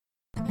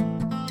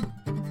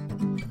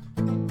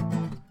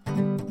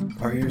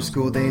Are your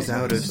school days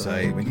out of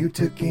sight? When you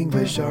took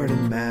English, art,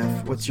 and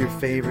math, what's your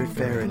favorite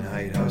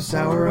Fahrenheit? How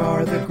sour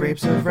are the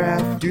grapes of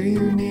wrath? Do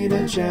you need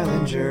a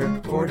challenger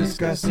for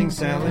discussing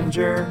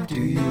Salinger? Do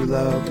you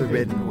love the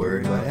written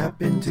word? What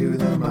happened to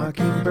the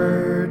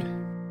mockingbird?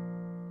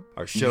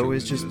 Our show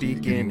is just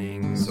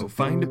beginning, so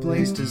find a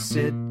place to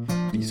sit.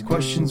 These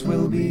questions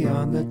will be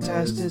on the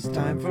test. It's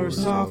time for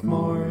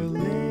Sophomore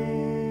Lit.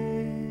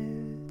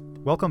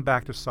 Welcome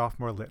back to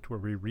Sophomore Lit, where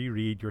we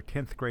reread your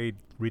 10th grade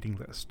reading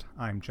list.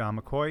 I'm John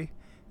McCoy,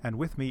 and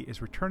with me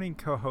is returning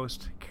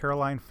co-host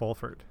Caroline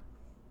Fulford.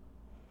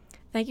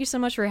 Thank you so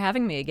much for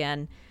having me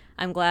again.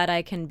 I'm glad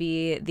I can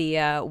be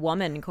the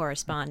woman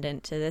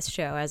correspondent to this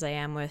show, as I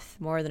am with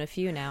more than a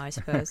few now, I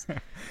suppose.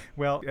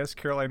 Well, as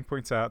Caroline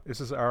points out,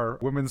 this is our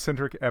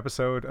women-centric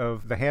episode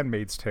of The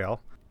Handmaid's Tale.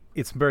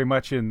 It's very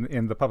much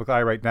in the public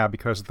eye right now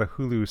because of the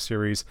Hulu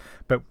series,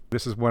 but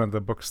this is one of the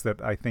books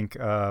that I think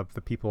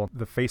the people,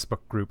 the Facebook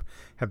group,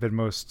 have been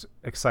most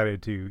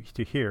excited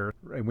to hear.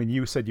 And when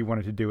you said you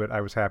wanted to do it,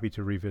 I was happy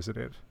to revisit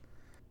it.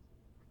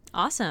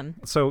 Awesome.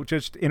 So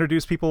just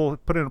introduce people,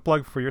 put in a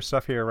plug for your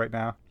stuff here right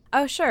now.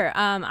 Oh, sure.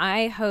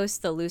 I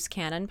host the Loose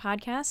Cannon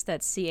podcast.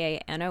 That's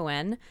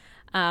CANON.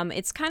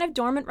 It's kind of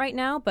dormant right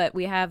now, but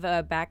we have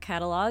a back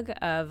catalog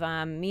of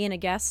me and a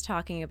guest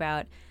talking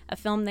about a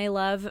film they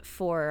love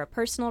for a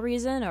personal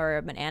reason or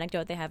an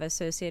anecdote they have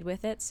associated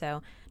with it.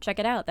 So check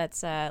it out.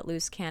 That's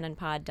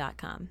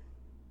loosecannonpod.com.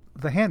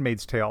 The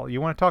Handmaid's Tale.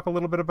 You want to talk a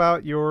little bit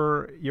about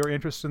your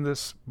interest in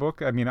this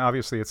book? I mean,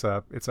 obviously it's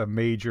a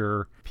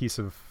major piece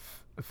of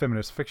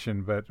feminist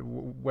fiction, but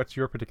what's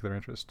your particular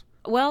interest?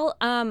 Well,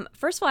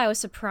 first of all, I was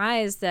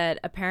surprised that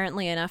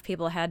apparently enough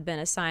people had been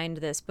assigned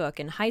this book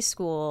in high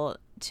school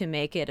to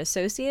make it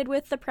associated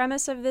with the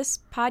premise of this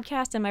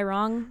podcast. Am I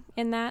wrong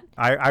in that?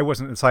 I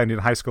wasn't assigned in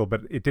high school,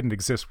 but it didn't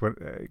exist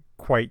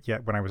quite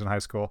yet when I was in high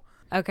school.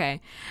 Okay.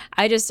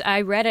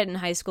 I read it in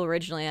high school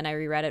originally, and I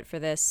reread it for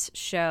this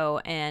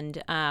show,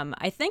 and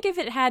I think if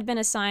it had been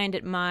assigned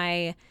at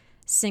my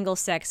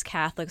single-sex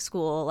Catholic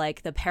school,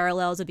 like, the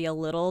parallels would be a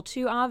little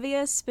too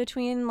obvious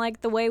between,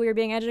 like, the way we were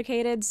being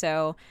educated,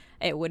 so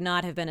it would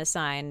not have been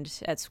assigned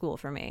at school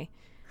for me.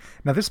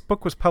 Now, this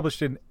book was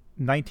published in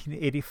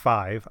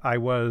 1985. I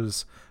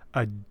was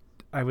a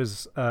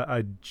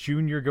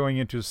junior going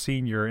into a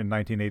senior in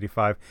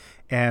 1985,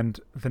 and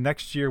the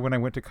next year when I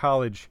went to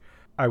college,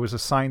 I was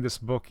assigned this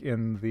book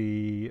in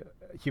the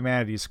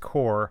humanities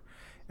core,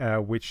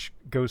 which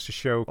goes to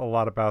show a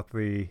lot about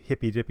the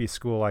hippy-dippy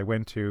school I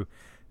went to.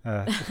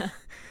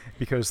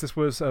 Because this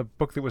was a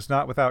book that was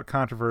not without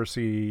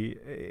controversy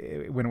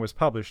when it was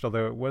published,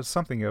 although it was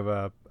something of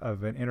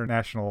an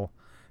international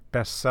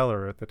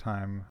bestseller at the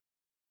time.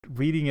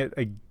 Reading it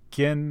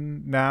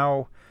again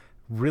now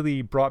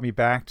really brought me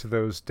back to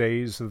those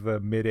days of the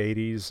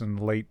mid-'80s and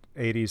late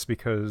 '80s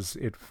because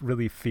it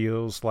really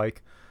feels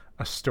like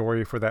a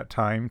story for that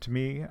time to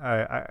me.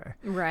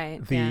 Right.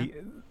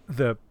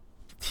 The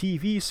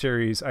TV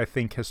series, I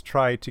think, has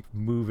tried to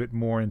move it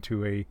more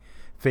into a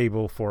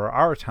fable for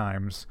our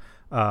times,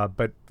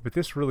 but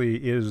this really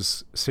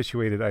is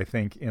situated, I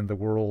think, in the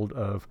world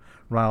of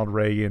Ronald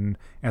Reagan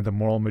and the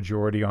moral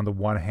majority on the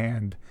one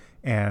hand,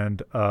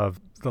 and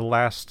of the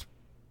last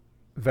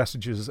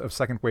vestiges of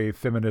second wave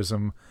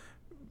feminism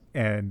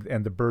and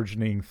the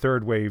burgeoning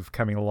third wave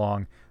coming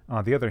along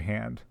on the other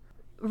hand.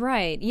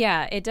 Right.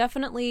 Yeah. It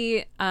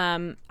definitely.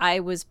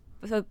 I was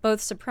both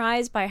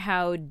surprised by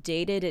how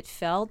dated it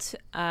felt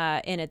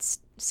in its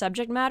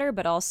subject matter,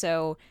 but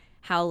also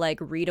how, like,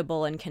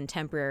 readable and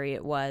contemporary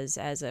it was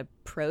as a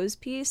prose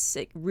piece.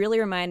 It really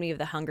reminded me of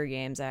The Hunger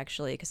Games,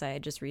 actually, because I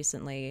had just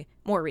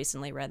more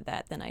recently read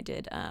that than I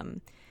did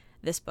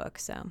this book.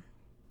 So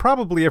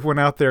probably everyone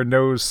out there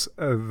knows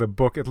the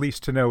book, at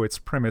least to know its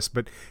premise,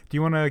 but do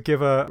you want to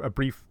give a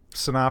brief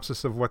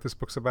synopsis of what this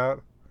book's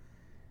about?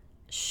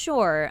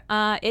 Sure.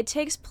 It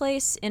takes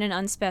place in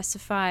an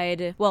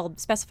specified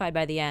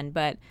by the end,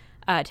 but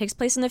it takes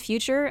place in the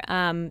future,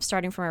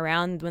 starting from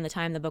around when the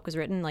time the book was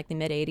written, like the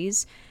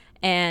mid-'80s.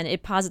 And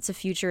it posits a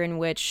future in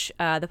which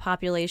the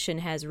population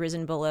has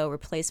risen below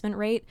replacement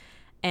rate.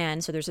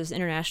 And so there's this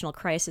international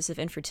crisis of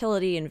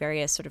infertility and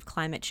various sort of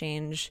climate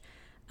change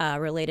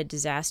related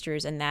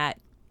disasters. And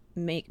that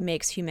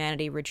makes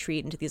humanity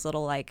retreat into these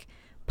little, like,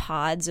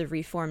 pods of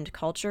reformed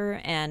culture.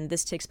 And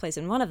this takes place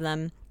in one of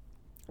them,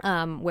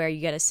 where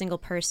you get a single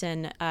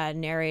person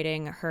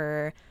narrating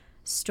her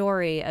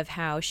story of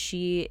how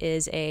she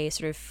is a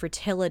sort of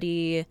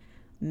fertility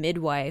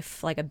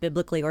midwife, like a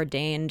biblically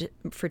ordained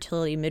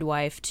fertility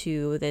midwife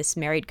to this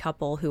married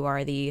couple who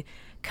are the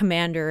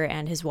commander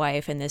and his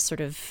wife in this sort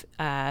of,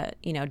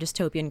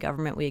 dystopian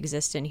government we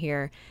exist in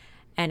here,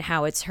 and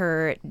how it's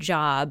her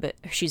job. Her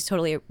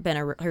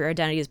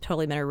identity has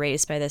totally been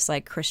erased by this,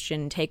 like,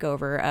 Christian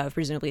takeover of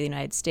presumably the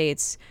United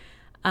States,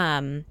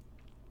 and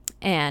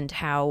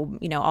how,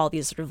 all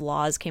these sort of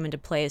laws came into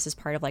place as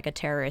part of, like, a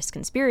terrorist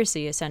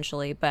conspiracy,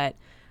 essentially, but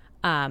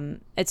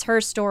it's her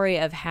story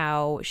of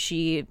how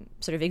she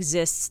sort of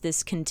exists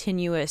this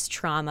continuous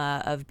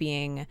trauma of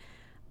being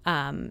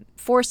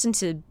forced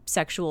into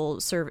sexual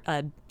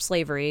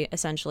slavery,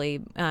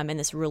 essentially, in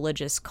this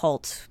religious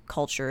cult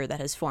culture that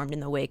has formed in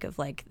the wake of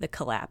like the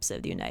collapse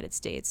of the United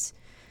States.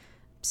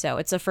 So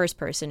it's a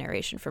first-person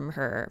narration from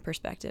her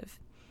perspective.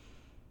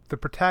 The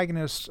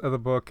protagonist of the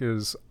book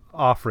is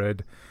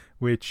Offred,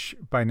 which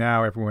by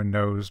now everyone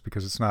knows,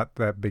 because it's not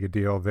that big a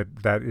deal,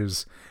 that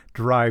is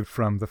derived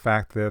from the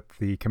fact that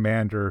the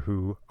commander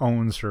who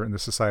owns her in the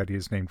society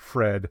is named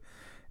Fred,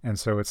 and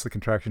so it's the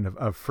contraction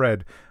of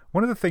Fred.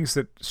 One of the things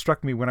that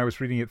struck me when I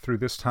was reading it through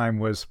this time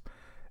was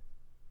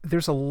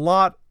there's a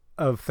lot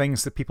of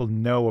things that people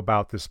know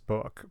about this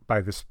book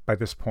by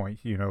this point,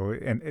 you know,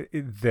 and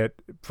that,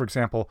 for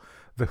example,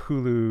 the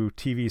Hulu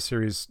TV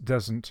series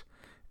doesn't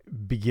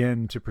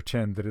begin to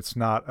pretend that it's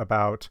not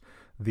about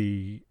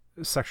the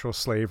sexual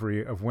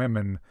slavery of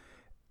women.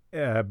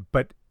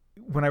 But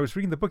when I was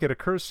reading the book, it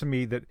occurs to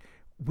me that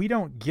we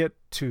don't get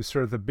to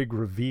sort of the big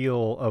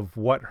reveal of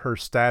what her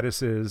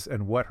status is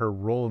and what her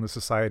role in the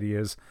society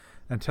is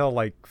until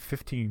like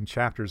 15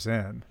 chapters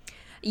in.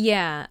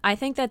 Yeah, I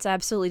think that's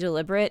absolutely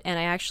deliberate, and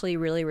I actually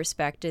really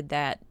respected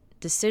that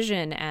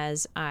decision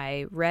as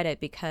I read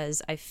it,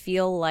 because I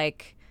feel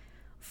like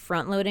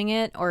front-loading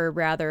it, or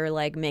rather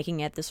like making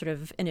it the sort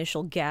of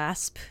initial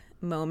gasp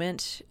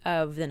moment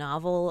of the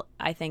novel,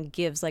 I think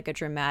gives like a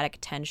dramatic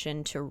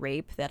tension to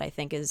rape that I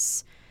think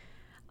is...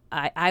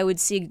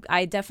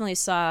 I definitely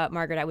saw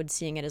Margaret Atwood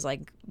seeing it as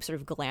like sort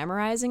of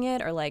glamorizing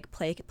it, or like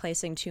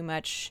placing too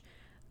much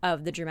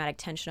of the dramatic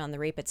tension on the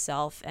rape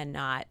itself and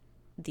not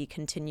the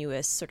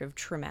continuous sort of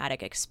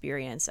traumatic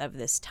experience of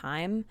this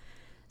time.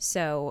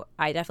 So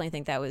I definitely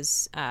think that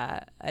was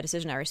a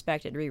decision I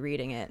respected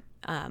rereading it.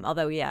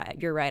 Although, yeah,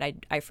 you're right.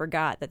 I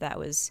forgot that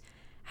was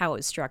how it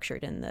was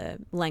structured in the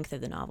length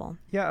of the novel.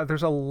 Yeah,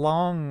 there's a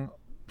long,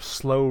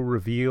 slow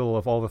reveal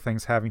of all the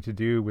things having to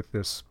do with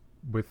this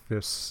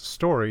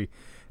story.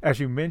 As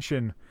you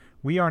mentioned,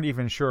 we aren't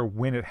even sure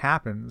when it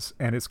happens,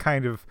 and it's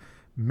kind of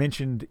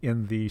mentioned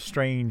in the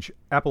strange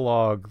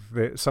epilogue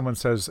that someone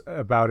says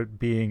about it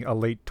being a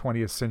late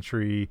 20th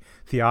century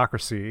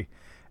theocracy.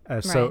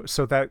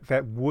 So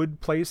that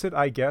would place it,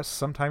 I guess,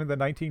 sometime in the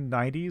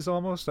 1990s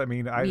almost. I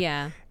mean,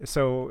 yeah.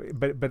 So,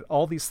 but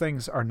all these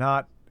things are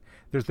not.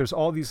 There's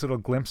all these little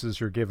glimpses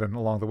you're given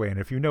along the way, and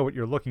if you know what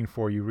you're looking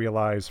for, you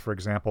realize, for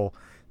example,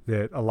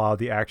 that a lot of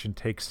the action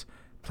takes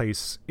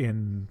place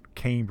in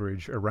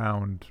Cambridge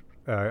around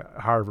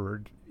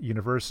Harvard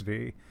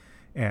University.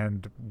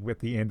 And at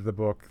the end of the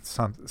book,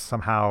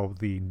 somehow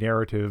the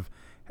narrative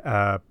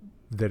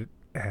that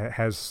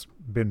has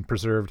been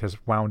preserved has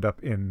wound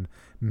up in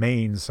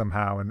Maine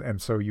somehow.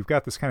 And so you've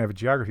got this kind of a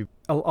geography.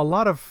 A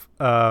lot of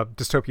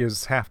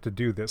dystopias have to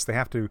do this. They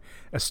have to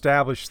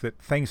establish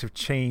that things have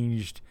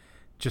changed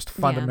just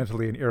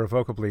fundamentally and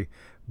irrevocably.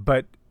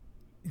 But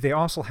they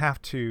also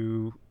have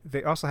to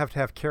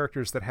have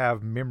characters that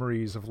have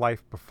memories of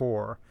life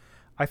before.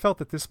 I felt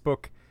that this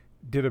book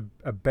did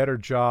a better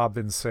job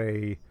than,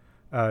 say,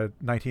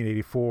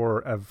 1984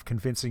 of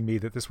convincing me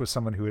that this was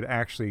someone who had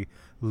actually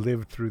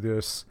lived through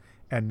this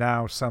and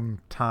now some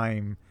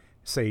time,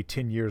 say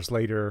 10 years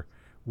later,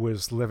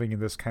 was living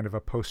in this kind of a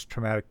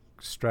post-traumatic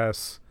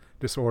stress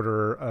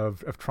disorder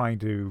of trying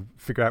to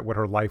figure out what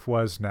her life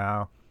was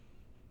now.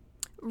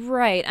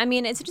 Right. I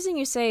mean, it's interesting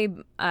you say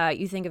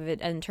you think of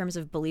it in terms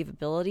of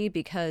believability,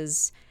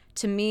 because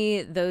to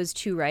me, those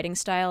two writing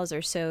styles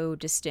are so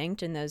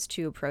distinct, and those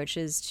two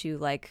approaches to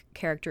like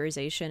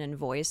characterization and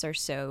voice are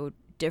so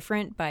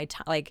different by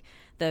like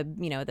the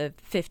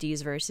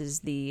 50s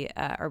versus the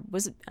or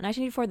was it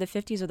 1984 the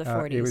 50s or the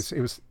 40s?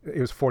 It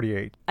was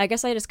 48. I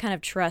guess I just kind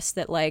of trust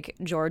that like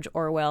George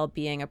Orwell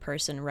being a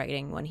British person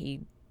writing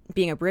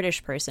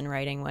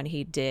when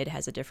he did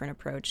has a different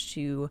approach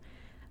to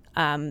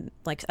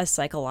like a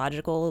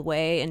psychological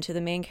way into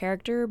the main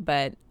character.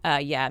 But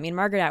yeah, I mean,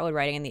 Margaret Atwood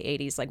writing in the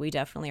 80s, like we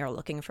definitely are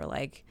looking for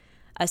like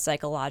a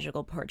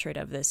psychological portrait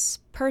of this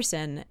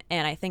person,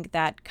 and I think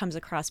that comes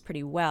across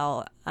pretty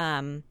well.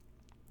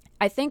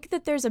 I think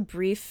that there's a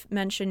brief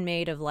mention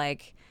made of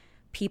like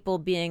people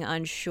being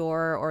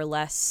unsure or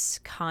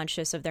less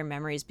conscious of their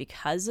memories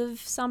because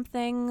of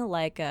something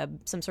like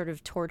some sort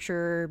of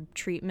torture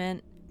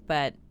treatment.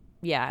 But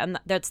yeah,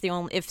 that's the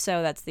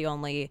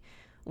only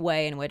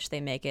way in which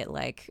they make it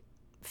like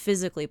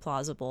physically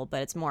plausible.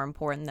 But it's more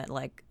important that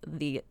like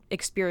the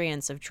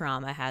experience of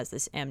trauma has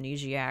this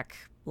amnesiac,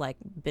 like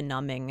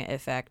benumbing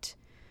effect.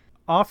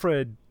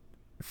 Offred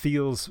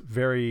feels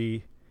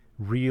very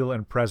real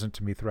and present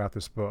to me throughout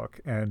this book.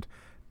 And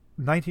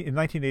in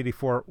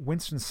 1984,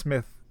 Winston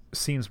Smith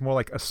seems more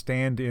like a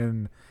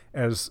stand-in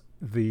as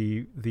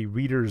the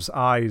reader's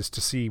eyes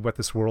to see what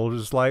this world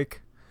is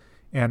like.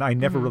 And I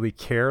never really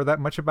care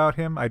that much about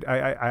him.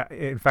 I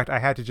in fact, I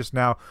had to just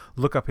now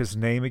look up his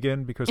name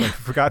again because I'd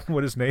forgotten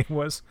what his name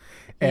was.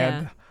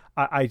 And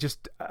I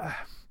just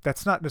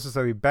that's not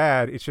necessarily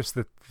bad. It's just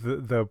that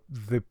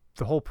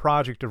the whole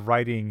project of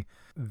writing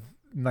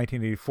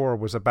 1984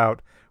 was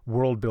about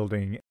world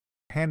building.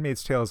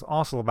 Handmaid's Tale is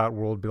also about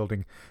world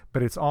building,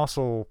 but it's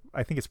also,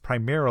 I think it's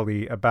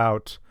primarily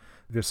about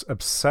this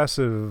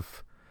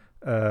obsessive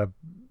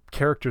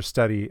character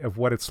study of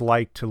what it's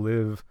like to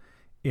live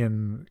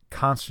in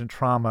constant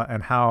trauma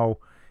and how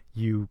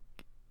you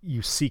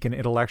seek an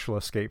intellectual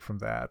escape from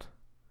that.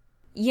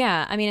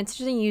 Yeah, I mean, it's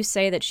interesting you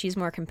say that she's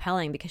more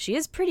compelling because she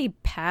is pretty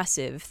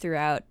passive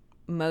throughout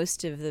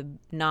most of the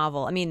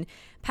novel. I mean,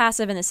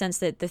 passive in the sense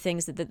that the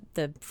things that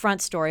the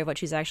front story of what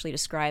she's actually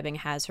describing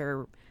has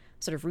her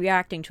sort of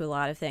reacting to a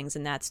lot of things,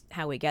 and that's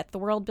how we get the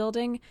world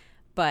building.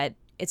 But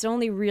it's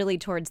only really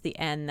towards the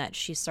end that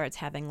she starts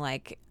having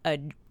like a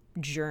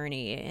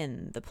journey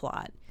in the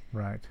plot.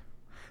 Right.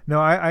 No,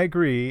 I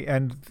agree,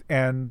 and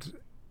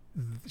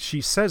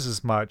she says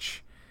as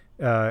much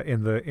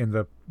in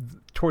the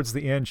towards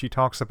the end. She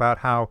talks about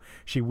how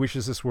she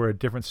wishes this were a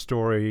different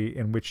story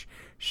in which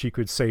she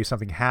could say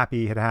something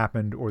happy had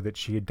happened, or that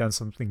she had done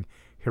something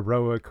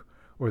heroic,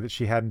 or that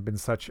she hadn't been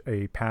such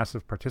a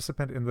passive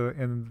participant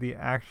in the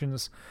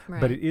actions. Right.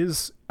 But it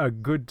is a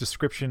good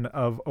description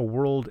of a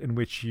world in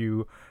which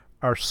you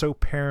are so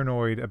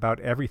paranoid about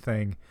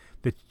everything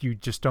that you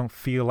just don't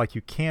feel like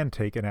you can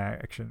take an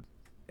action.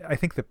 I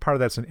think that part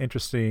of that's an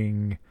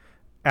interesting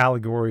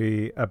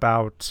allegory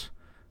about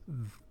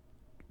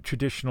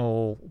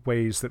traditional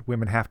ways that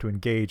women have to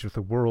engage with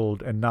the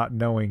world and not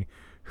knowing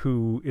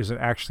who is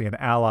actually an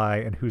ally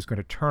and who's going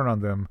to turn on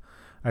them.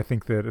 I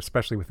think that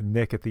especially with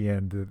Nick at the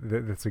end,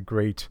 that's a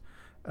great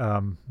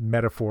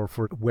metaphor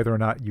for whether or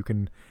not you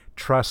can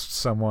trust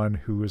someone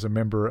who is a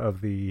member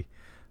of the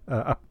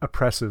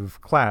oppressive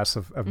class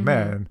of Mm-hmm.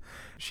 men.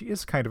 She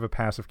is kind of a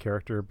passive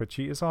character, but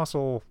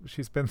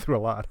she's been through a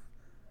lot.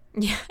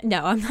 Yeah,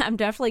 no, I'm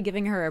definitely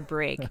giving her a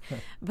break,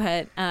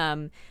 but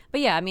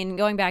yeah, I mean,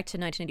 going back to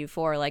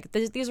 1984, like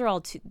these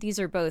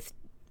are both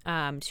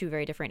two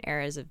very different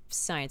eras of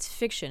science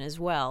fiction as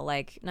well.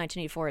 Like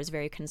 1984 is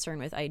very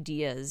concerned with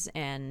ideas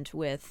and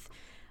with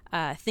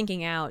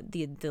thinking out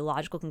the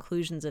logical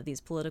conclusions of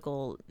these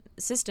political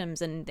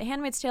systems, and The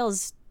Handmaid's Tale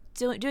is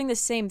doing the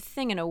same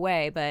thing in a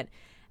way, but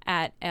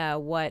at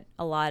what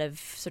a lot of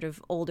sort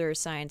of older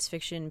science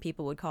fiction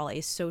people would call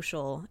a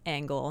social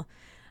angle.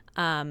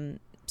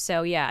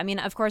 So yeah, I mean,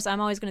 of course,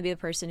 I'm always going to be the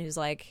person who's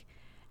like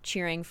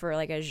cheering for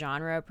like a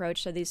genre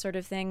approach to these sort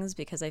of things,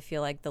 because I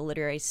feel like the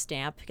literary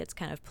stamp gets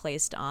kind of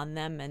placed on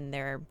them and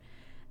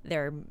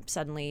they're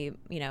suddenly,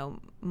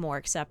 more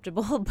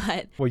acceptable.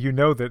 But Well, you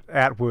know that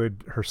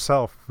Atwood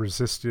herself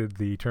resisted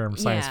the term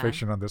science Yeah.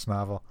 fiction on this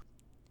novel.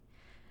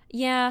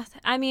 yeah,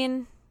 I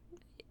mean,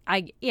 I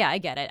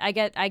get it. I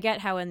get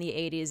how in the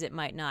 80s it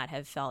might not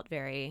have felt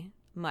very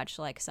much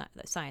like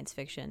science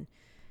fiction,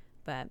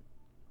 but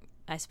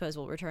I suppose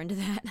we'll return to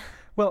that.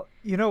 Well,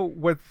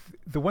 what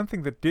the one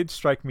thing that did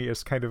strike me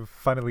as kind of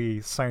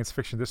funnily science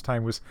fiction this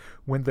time was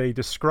when they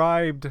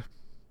described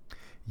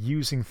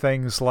using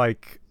things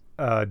like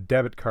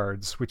debit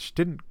cards, which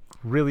didn't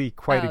really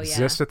quite Oh,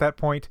 exist yeah. at that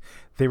point.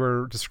 They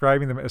were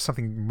describing them as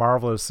something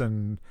marvelous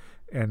and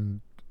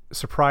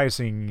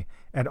surprising,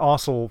 and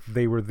also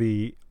they were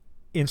the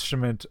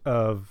instrument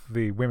of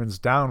the women's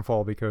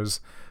downfall because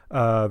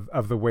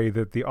of the way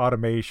that the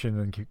automation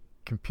and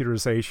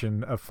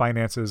computerization of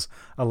finances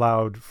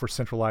allowed for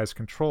centralized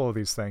control of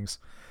these things.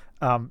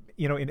 I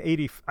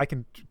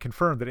can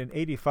confirm that in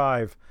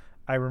 85,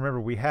 I remember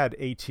we had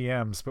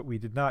ATMs, but we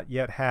did not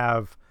yet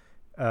have,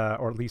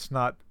 or at least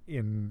not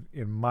in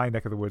my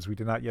neck of the woods, we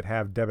did not yet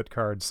have debit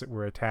cards that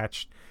were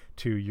attached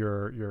to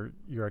your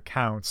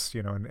accounts,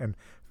 and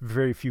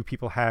very few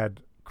people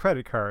had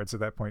credit cards at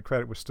that point.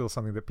 Credit was still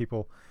something that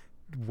people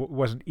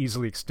wasn't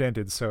easily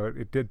extended, so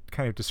it did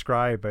kind of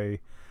describe a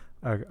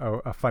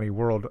funny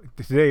world.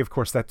 Today, of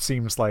course, that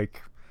seems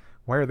like,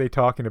 why are they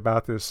talking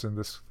about this and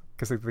this?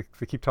 Because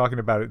they keep talking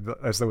about it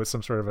as though it's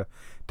some sort of a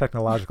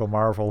technological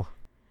marvel.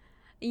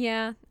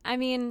 Yeah, I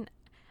mean,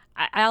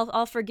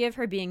 I'll forgive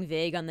her being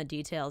vague on the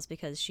details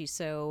because she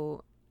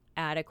so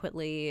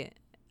adequately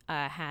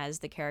has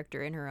the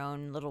character in her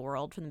own little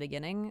world from the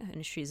beginning,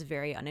 and she's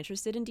very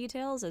uninterested in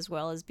details as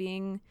well as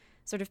being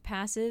sort of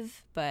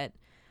passive. But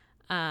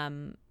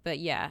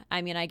yeah,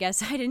 I mean, I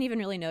guess I didn't even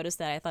really notice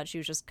that. I thought she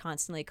was just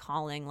constantly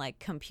calling like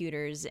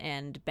computers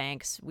and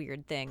banks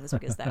weird things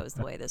because that was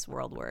the way this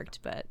world worked.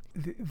 But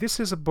This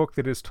is a book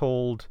that is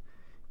told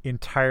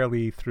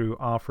entirely through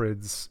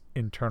Offred's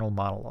internal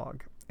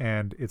monologue.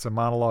 And it's a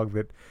monologue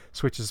that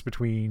switches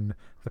between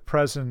the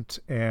present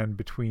and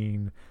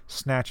between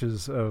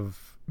snatches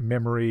of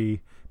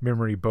memory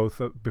both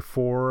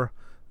before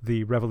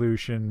the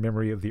revolution,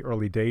 memory of the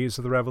early days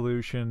of the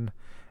revolution.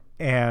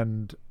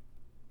 And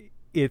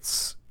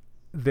it's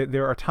that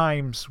there are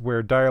times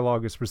where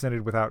dialogue is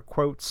presented without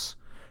quotes.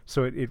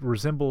 So it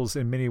resembles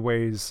in many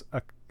ways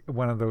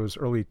one of those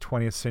early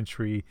 20th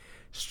century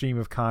stream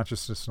of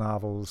consciousness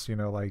novels,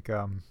 like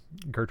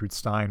Gertrude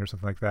Stein or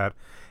something like that.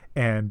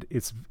 And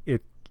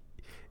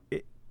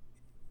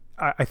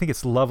I think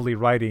it's lovely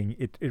writing.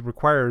 It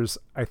requires,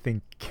 I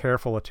think,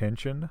 careful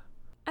attention.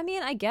 I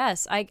mean, I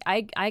guess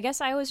I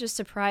guess I was just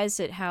surprised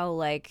at how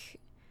like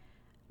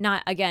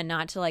not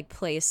to like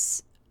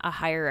place a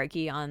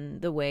hierarchy on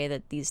the way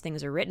that these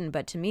things are written,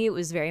 but to me it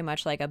was very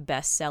much like a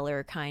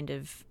bestseller kind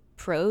of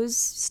prose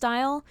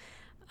style.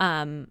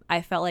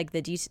 I felt like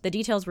the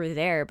details were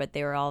there, but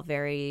they were all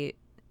very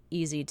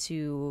easy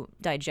to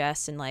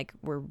digest and like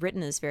were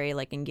written as very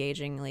like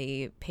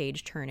engagingly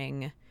page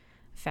turning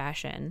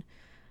fashion.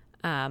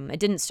 It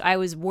didn't. I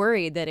was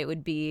worried that it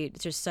would be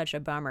just such a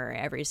bummer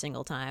every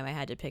single time I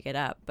had to pick it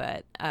up,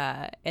 but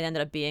it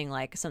ended up being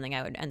like something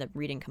I would end up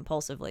reading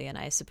compulsively, and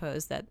I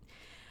suppose that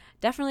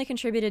definitely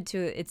contributed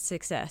to its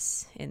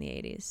success in the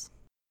 80s.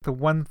 The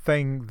one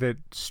thing that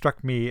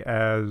struck me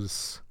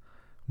as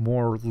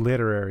more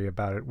literary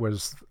about it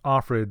was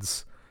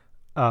Offred's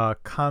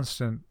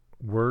constant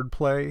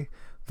wordplay.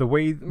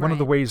 One of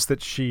the ways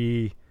that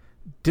she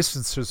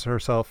distances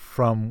herself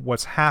from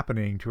what's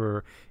happening to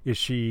her is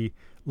she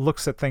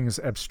looks at things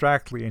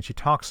abstractly, and she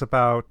talks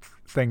about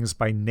things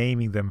by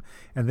naming them,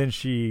 and then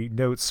she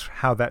notes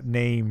how that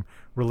name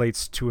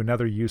relates to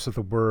another use of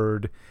the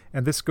word,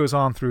 and this goes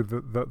on through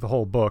the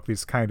whole book.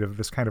 This kind of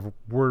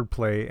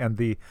wordplay, and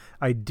the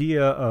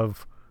idea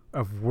of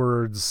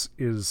words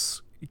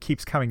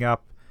keeps coming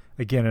up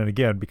again and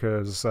again,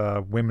 because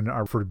women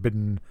are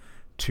forbidden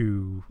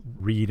to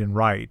read and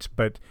write,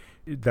 but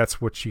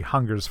that's what she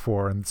hungers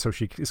for, and so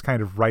she is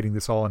kind of writing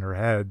this all in her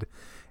head.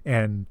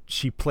 And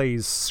she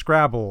plays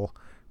Scrabble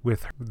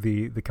with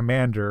the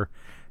commander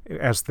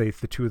as the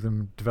two of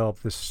them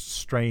develop this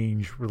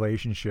strange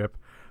relationship.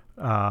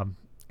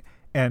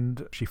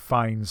 And she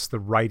finds the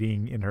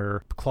writing in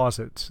her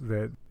closet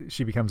that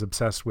she becomes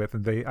obsessed with,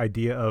 and the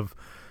idea of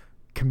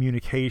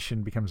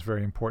communication becomes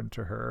very important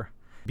to her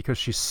because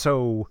she's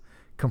so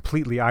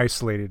completely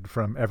isolated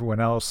from everyone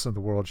else in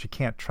the world. She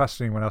can't trust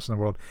anyone else in the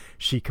world.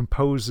 She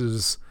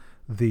composes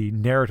the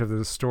narrative of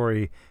the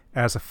story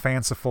as a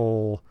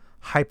fanciful,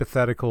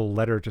 hypothetical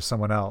letter to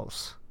someone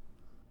else.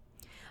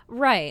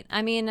 Right.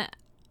 I mean,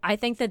 I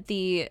think that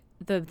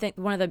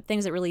one of the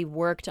things that really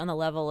worked on the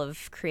level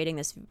of creating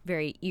this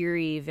very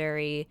eerie,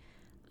 very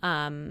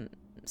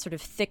sort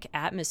of thick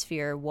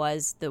atmosphere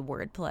was the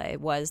wordplay,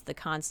 was the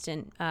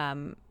constant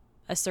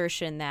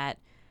assertion that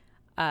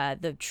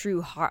one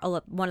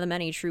of the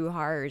many true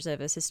horrors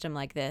of a system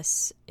like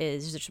this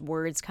is just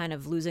words kind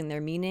of losing their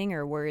meaning,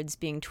 or words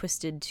being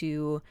twisted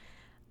to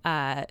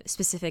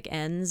specific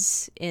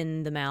ends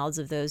in the mouths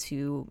of those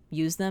who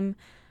use them,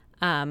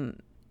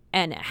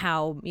 and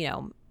how,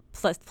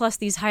 plus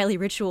these highly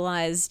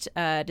ritualized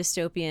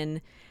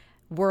dystopian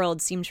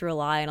worlds seem to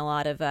rely on a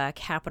lot of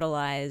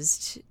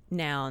capitalized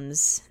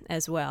nouns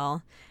as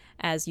well,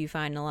 as you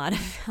find in a lot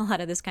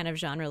of this kind of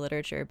genre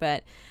literature.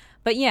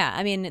 But yeah,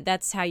 I mean,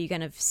 that's how you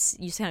kind of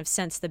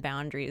sense the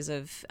boundaries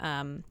of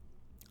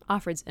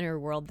Offred's inner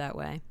world that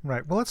way.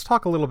 Right. Well, let's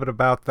talk a little bit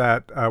about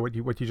that. What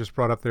you just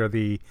brought up there,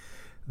 the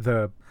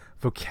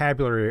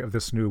vocabulary of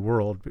this new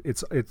world.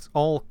 It's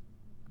all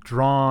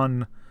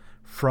drawn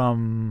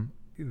from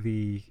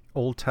the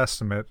Old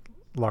Testament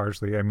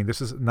largely. I mean,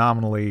 this is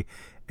nominally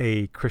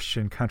a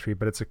Christian country,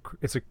 but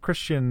it's a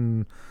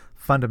Christian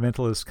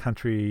fundamentalist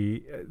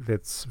country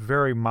that's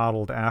very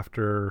modeled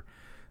after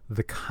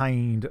the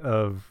kind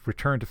of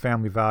return to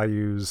family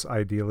values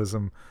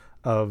idealism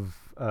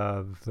of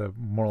the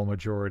moral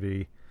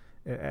majority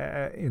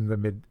in the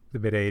mid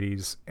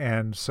 80s.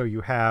 And so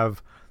you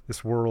have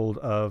this world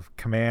of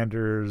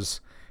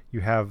commanders, you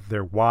have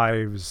their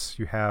wives,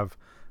 you have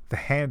the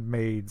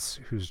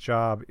handmaids whose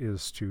job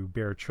is to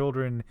bear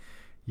children,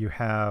 you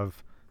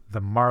have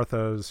the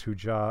Marthas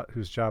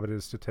whose job it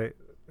is to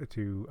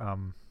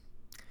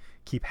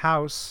keep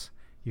house,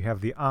 you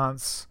have the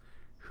aunts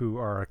who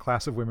are a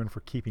class of women for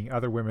keeping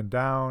other women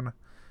down,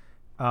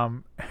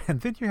 and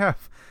then you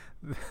have,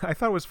 I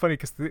thought it was funny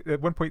because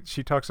at one point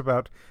she talks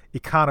about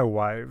econo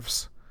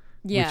wives,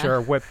 which are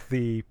what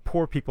the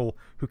poor people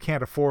who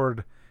can't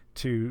afford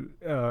to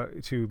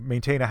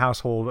maintain a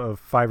household of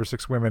 5 or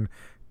 6 women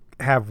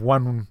have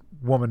one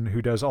woman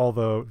who does all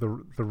the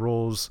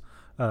roles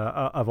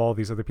of all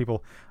these other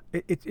people.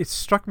 It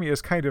struck me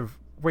as kind of,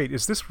 wait,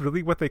 is this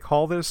really what they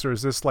call this, or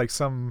is this like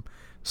some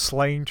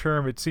slang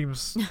term? It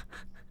seems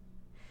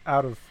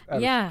out of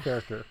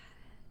character.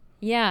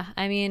 Yeah,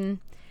 I mean,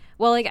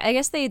 well, like I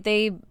guess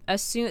they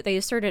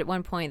asserted at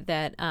one point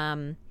that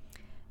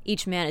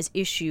each man is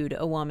issued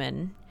a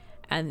woman,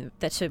 and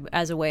that's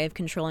as a way of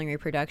controlling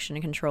reproduction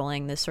and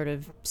controlling this sort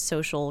of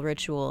social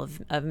ritual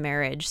of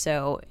marriage.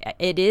 So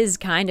it is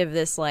kind of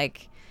this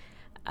like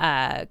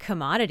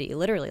commodity,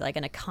 literally like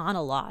an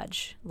econo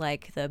lodge,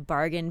 like the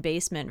bargain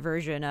basement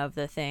version of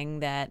the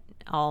thing that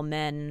all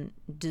men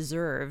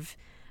deserve.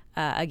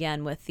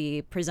 Again, with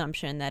the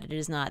presumption that it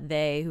is not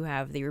they who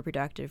have the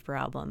reproductive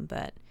problem,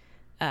 but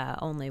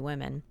only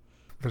women.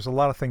 There's a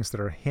lot of things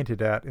that are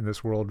hinted at in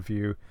this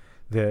worldview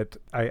that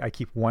I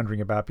keep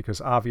wondering about,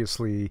 because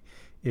obviously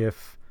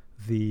if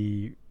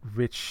the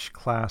rich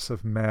class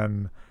of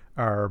men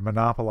are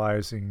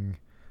monopolizing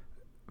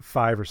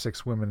 5 or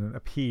 6 women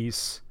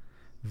apiece,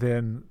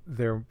 then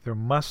there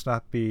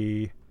must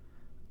be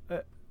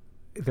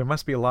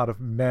a lot of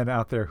men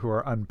out there who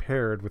are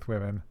unpaired with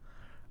women,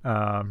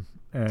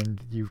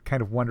 and you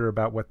kind of wonder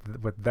about what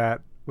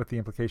the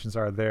implications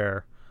are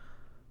there.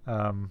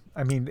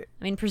 I mean,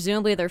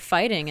 presumably they're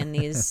fighting in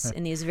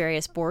these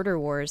various border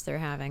wars they're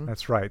having.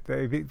 that's right.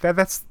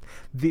 That's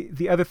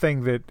the other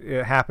thing that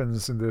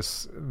happens in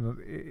this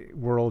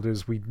world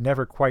is we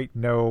never quite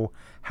know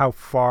how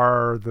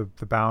far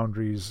the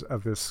boundaries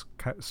of this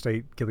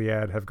state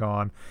Gilead have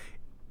gone.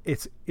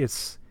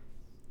 It's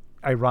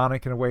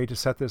ironic in a way to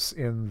set this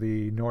in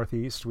the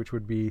Northeast, which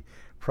would be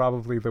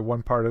probably the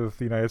one part of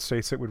the United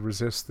States that would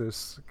resist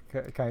this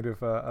kind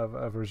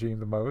of regime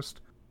the most.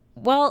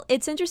 Well,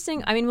 it's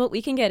interesting. I mean,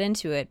 we can get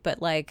into it, but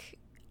like,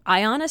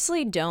 I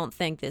honestly don't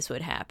think this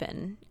would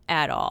happen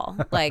at all.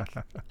 Like,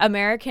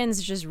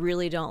 Americans just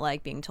really don't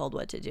like being told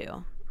what to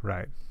do.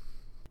 Right.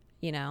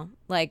 You know,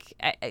 like,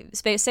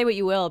 say what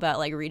you will about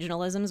like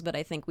regionalisms, but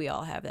I think we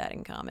all have that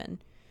in common.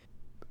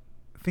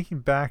 Thinking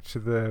back to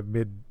the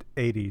mid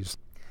 80s,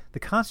 the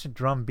constant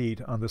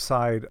drumbeat on the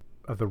side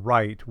of the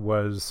right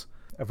was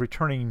of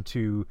returning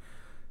to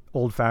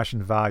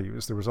old-fashioned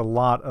values. There was a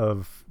lot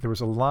of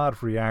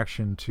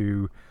reaction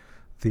to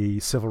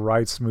the civil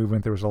rights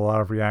movement. There was a lot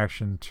of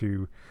reaction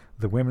to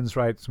the women's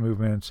rights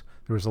movement.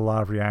 There was a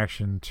lot of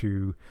reaction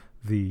to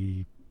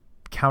the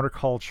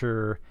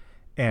counterculture,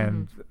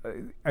 and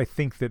I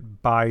think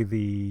that by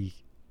the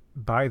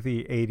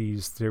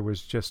 80s there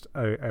was just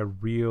a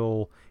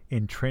real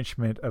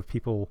entrenchment of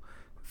people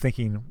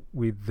thinking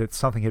that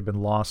something had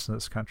been lost in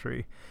this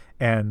country,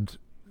 and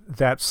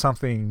that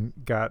something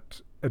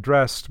got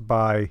addressed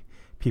by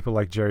people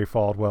like Jerry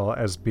Falwell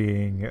as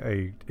being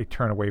a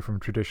turn away from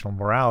traditional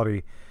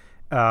morality.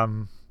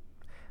 I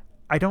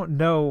don't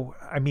know.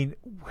 I mean,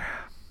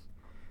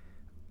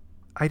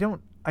 I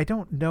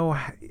don't know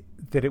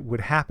that it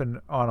would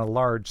happen on a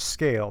large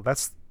scale.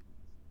 That's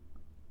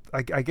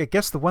I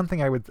guess the one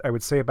thing I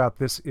would say about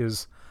this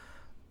is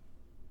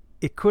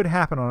it could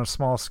happen on a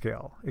small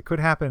scale. It could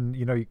happen,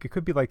 it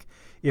could be like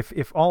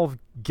if all of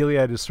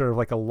Gilead is sort of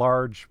like a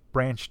large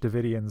branch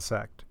Davidian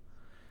sect.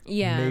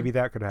 Yeah. Maybe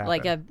that could happen.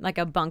 Like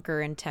a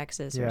bunker in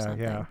Texas or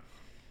something. Yeah.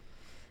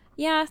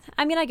 Yeah,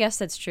 I mean, I guess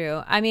that's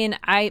true. I mean,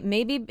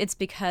 maybe it's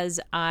because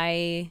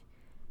I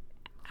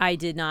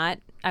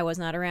was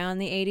not around in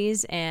the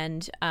 80s,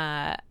 and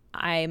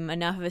I'm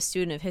enough of a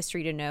student of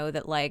history to know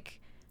that like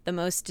the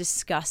most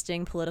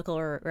disgusting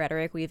political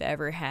rhetoric we've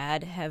ever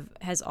had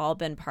has all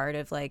been part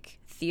of like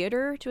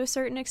theater to a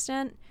certain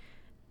extent,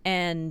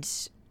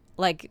 and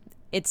like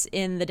it's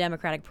in the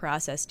democratic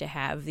process to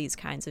have these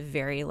kinds of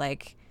very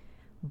like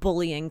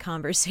bullying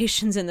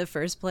conversations in the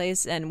first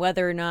place, and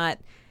whether or not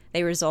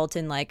they result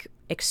in like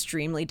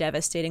extremely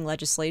devastating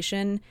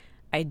legislation,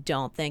 I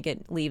don't think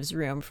it leaves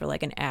room for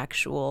like an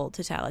actual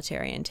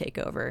totalitarian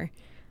takeover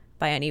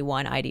by any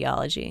one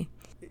ideology.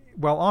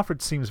 Well,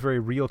 Offred seems very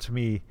real to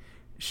me.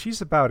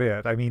 She's about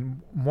it. I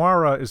mean,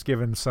 Moira is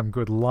given some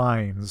good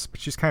lines, but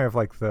she's kind of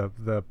like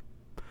the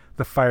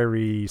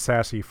fiery,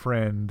 sassy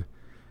friend,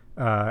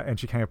 and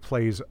she kind of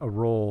plays a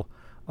role.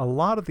 A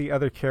lot of the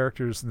other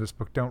characters in this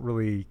book don't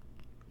really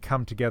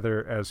come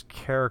together as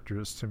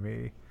characters to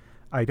me.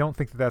 I don't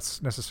think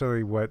that's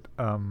necessarily what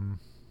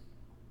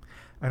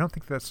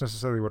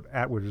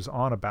Atwood is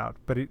on about,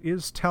 but it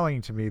is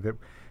telling to me that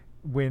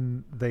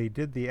when they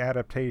did the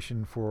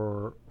adaptation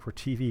for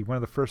TV, one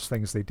of the first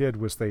things they did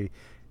was they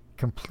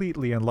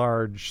completely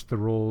enlarged the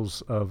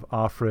roles of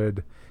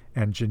Offred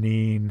and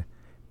Janine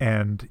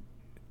and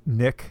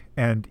Nick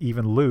and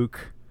even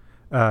Luke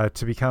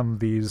to become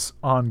these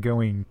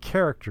ongoing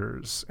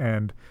characters,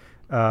 and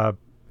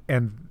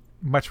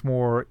much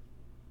more.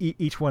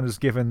 Each one is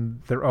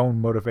given their own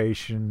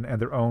motivation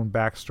and their own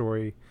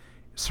backstory.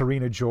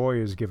 Serena Joy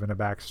is given a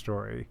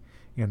backstory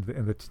in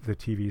the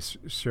TV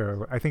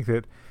show. I think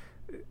that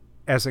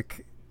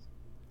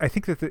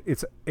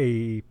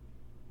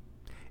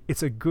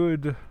it's a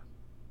good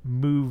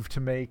move to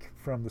make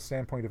from the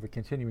standpoint of a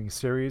continuing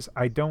series.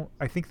 I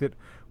think that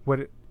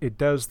what it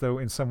does, though,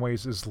 in some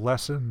ways, is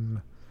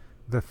lessen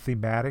the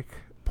thematic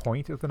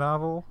point of the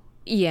novel.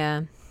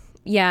 Yeah.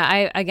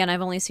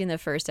 I've only seen the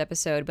first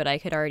episode, but I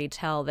could already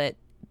tell that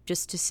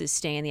just to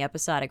sustain the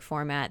episodic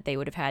format, they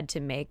would have had to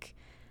make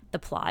the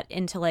plot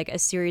into like a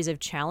series of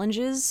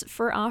challenges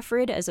for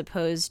Offred, as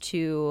opposed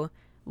to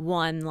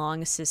one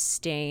long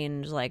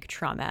sustained like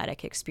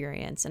traumatic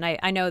experience. And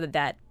I know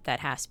that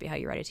has to be how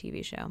you write a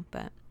TV show,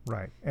 but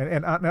right.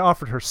 And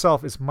Offred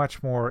herself is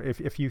much more.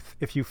 If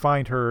you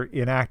find her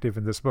inactive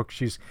in this book,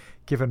 she's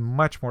given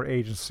much more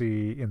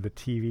agency in the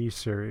TV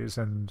series,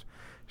 and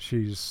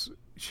she's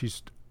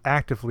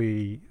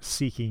actively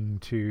seeking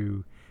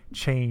to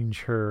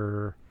change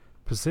her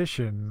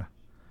position.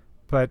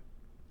 But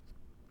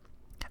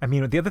I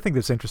mean, the other thing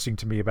that's interesting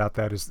to me about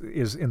that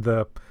is in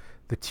the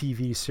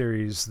TV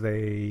series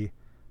they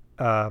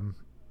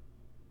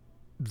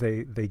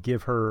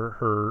give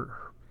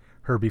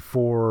her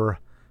before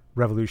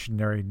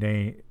revolutionary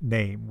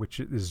name,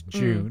 which is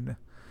June.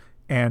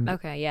 And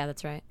okay, yeah,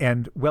 that's right.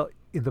 And well,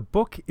 in the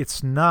book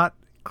it's not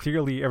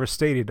clearly ever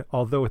stated,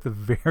 although at the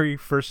very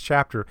first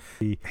chapter,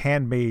 the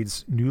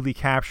handmaids newly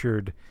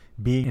captured,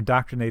 being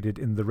indoctrinated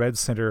in the Red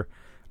Center,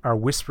 are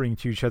whispering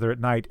to each other at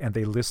night, and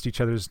they list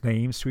each other's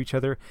names to each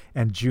other,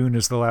 and June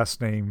is the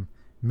last name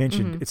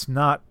mentioned. It's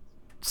not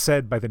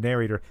said by the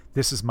narrator,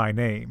 "This is my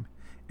name,"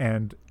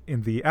 and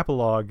in the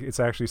epilogue, it's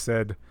actually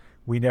said,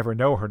 "We never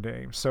know her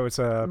name." So it's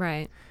a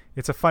Right.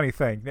 it's a funny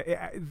thing.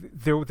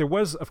 There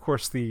was, of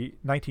course, the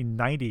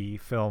 1990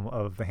 film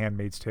of The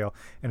Handmaid's Tale,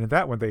 and in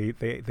that one,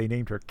 they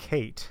named her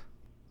Kate.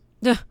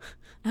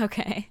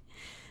 Okay.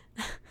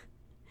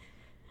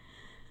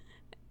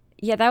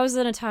 Yeah, that was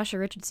the Natasha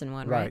Richardson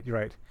one, right?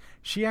 Right.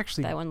 She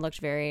actually, That one looked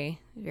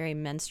very, very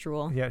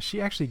menstrual. yeah,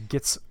 she actually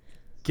gets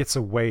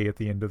away at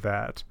the end of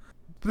that.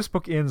 This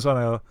book ends on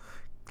a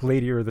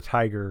Lady or the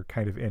Tiger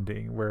kind of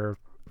ending, where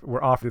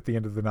we're off at the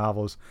end of the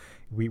novels.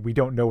 We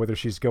don't know whether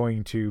she's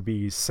going to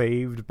be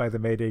saved by the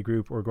Mayday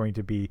group or going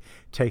to be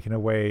taken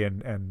away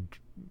and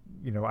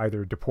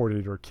either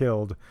deported or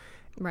killed.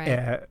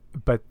 Right.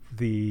 But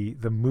the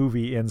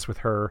movie ends with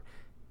her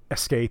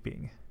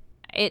escaping.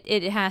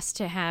 It has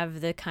to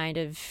have the kind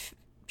of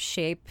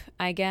shape,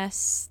 I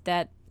guess,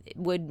 that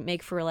would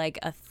make for like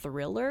a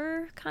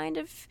thriller kind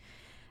of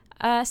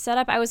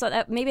setup. I was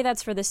thought maybe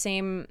that's for the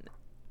same.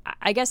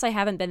 I guess I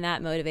haven't been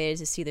that motivated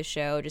to see the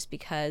show just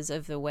because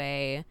of the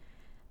way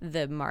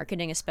the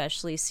marketing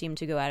especially seemed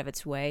to go out of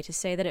its way to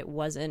say that it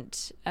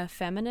wasn't a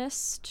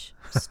feminist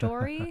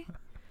story.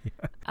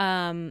 So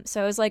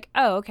I was like,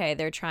 oh, okay,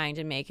 they're trying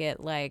to make it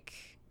like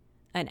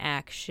an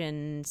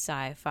action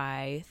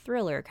sci-fi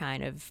thriller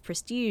kind of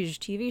prestige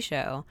TV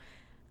show,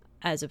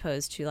 as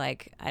opposed to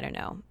like, I don't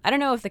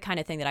know if the kind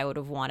of thing that I would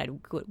have wanted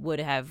would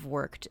have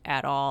worked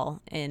at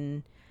all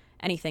in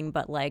anything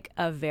but like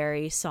a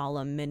very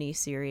solemn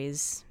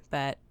miniseries.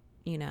 But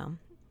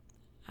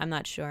I'm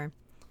not sure.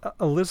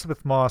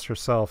 Elizabeth Moss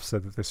herself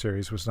said that the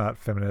series was not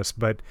feminist,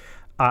 but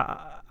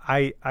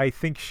I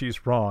think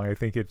she's wrong. I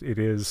think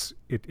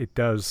it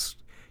does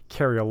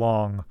carry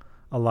along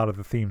a lot of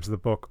the themes of the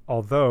book,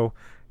 although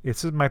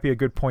it might be a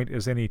good point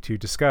as any to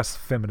discuss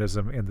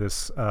feminism in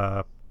this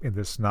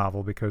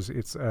novel, because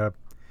it's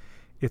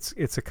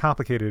a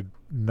complicated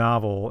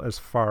novel as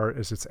far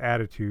as its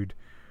attitude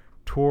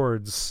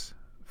towards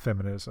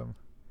feminism.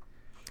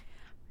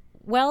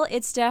 Well,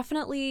 it's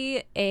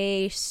definitely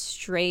a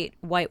straight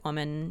white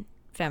woman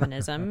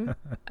feminism.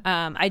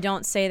 I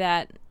don't say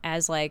that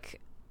as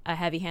like a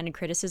heavy-handed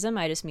criticism.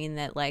 I just mean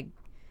that like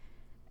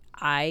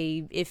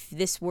if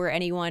this were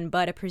anyone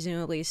but a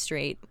presumably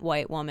straight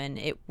white woman,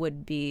 it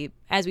would be,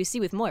 as we see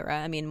with Moira.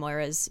 I mean,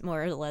 Moira's a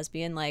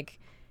lesbian. Like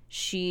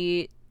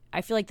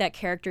I feel like that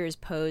character is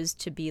posed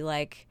to be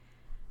like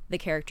the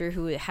character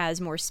who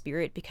has more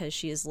spirit because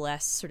she is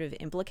less sort of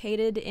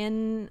implicated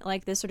in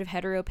like this sort of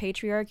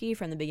heteropatriarchy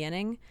from the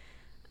beginning.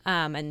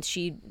 And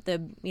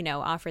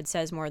Offred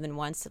says more than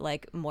once that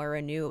like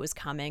Moira knew it was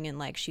coming and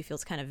like she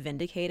feels kind of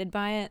vindicated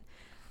by it.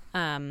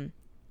 And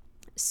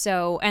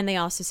they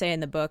also say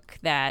in the book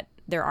that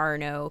there are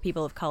no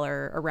people of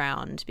color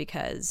around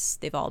because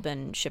they've all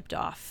been shipped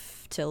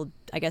off till,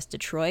 I guess,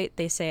 Detroit.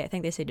 I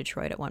think they say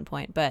Detroit at one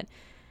point, but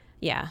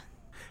yeah.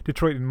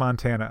 Detroit in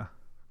Montana.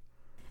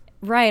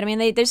 Right. I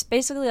mean, there's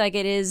basically like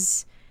it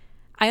is.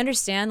 I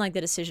understand like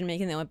the decision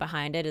making that went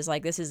behind it is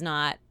like this is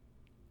not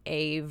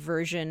a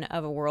version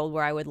of a world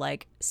where I would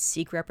like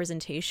seek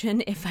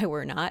representation if I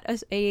were not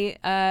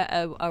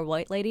a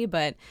white lady,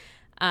 but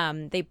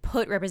they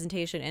put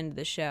representation into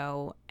the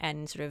show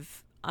and sort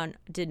of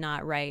did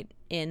not write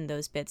in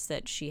those bits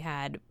that she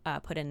had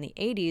put in the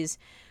 80s,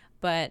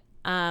 but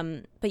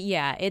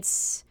yeah,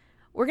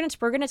 we're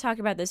gonna talk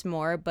about this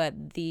more,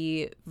 but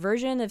the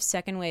version of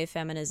second wave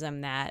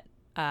feminism that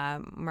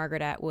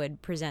Margaret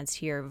Atwood presents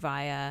here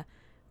via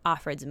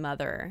Offred's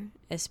mother,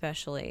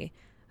 especially,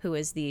 who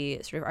is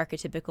the sort of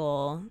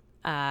archetypical,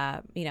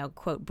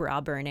 quote,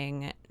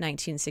 brow-burning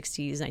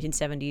 1960s,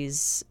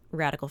 1970s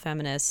radical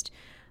feminist,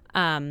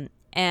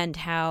 and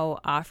how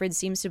Offred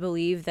seems to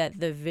believe that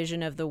the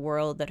vision of the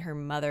world that her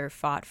mother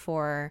fought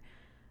for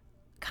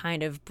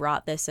kind of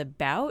brought this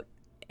about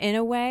in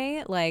a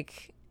way,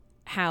 like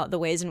how the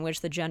ways in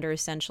which the gender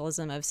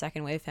essentialism of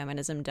second wave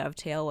feminism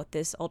dovetail with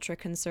this ultra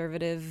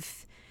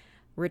conservative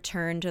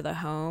return to the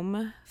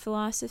home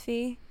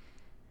philosophy.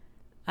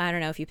 I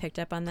don't know if you picked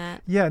up on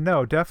that. Yeah,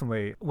 no,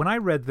 definitely. When I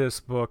read this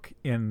book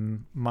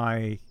in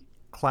my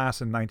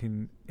class in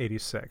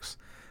 1986,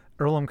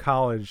 Earlham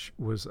College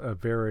was and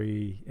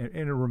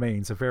it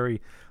remains a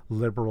very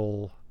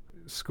liberal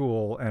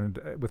school, and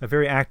with a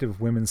very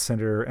active women's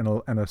center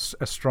and a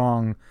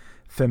strong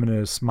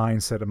feminist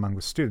mindset among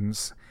the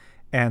students.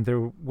 And there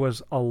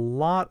was a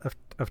lot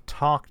of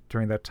talk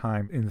during that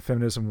time in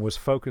feminism was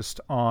focused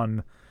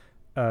on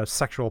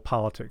sexual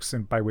politics,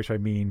 and by which I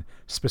mean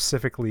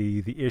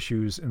specifically the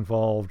issues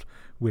involved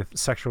with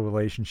sexual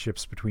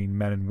relationships between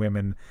men and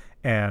women,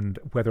 and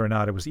whether or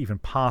not it was even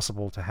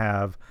possible to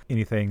have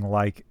anything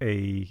like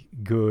a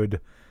good,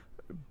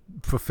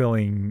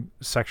 fulfilling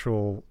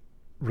sexual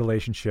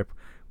relationship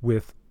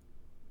with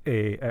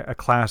a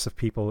class of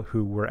people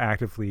who were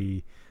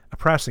actively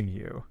oppressing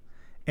you.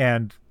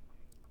 And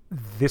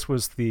this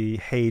was the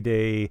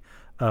heyday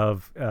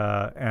of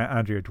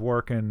Andrea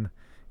Dworkin.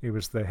 It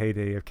was the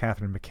heyday of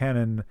Catherine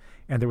McKinnon.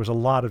 And there was a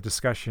lot of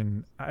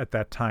discussion at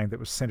that time that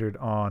was centered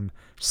on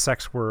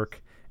sex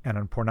work and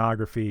on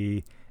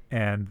pornography,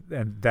 and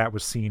that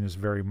was seen as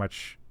very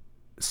much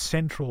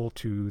central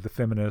to the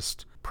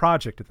feminist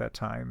project at that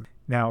time.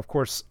 Now, of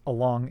course,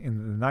 along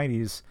in the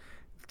 90s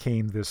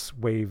came this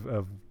wave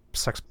of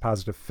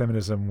sex-positive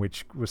feminism,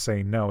 which was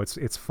saying, no,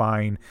 it's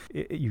fine.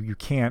 You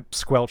can't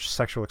squelch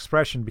sexual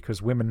expression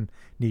because women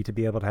need to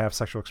be able to have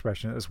sexual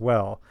expression as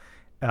well.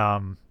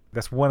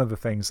 That's one of the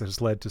things that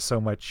has led to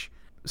so much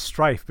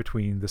strife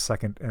between the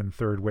second and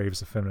third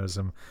waves of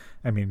feminism.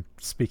 I mean,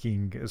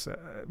 speaking as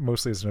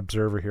mostly as an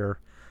observer here,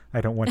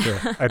 I don't want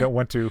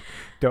to.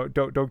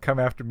 Don't come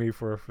after me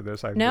for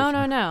this.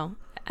 No.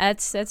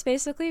 That's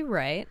basically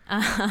right.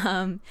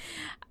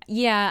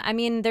 Yeah, I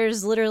mean,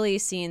 there's literally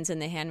scenes in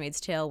The Handmaid's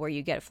Tale where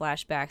you get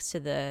flashbacks to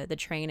the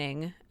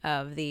training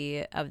of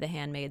the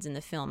handmaids in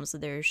the films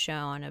that they're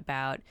shown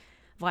about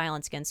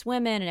violence against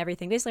women and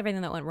everything, basically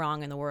everything that went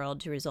wrong in the world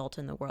to result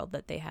in the world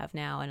that they have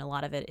now. And a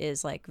lot of it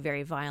is like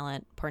very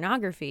violent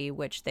pornography,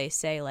 which they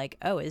say like,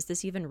 oh, is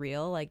this even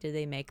real? Like, did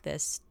they make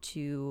this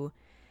to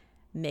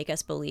make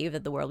us believe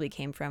that the world we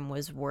came from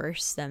was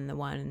worse than the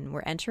one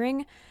we're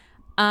entering?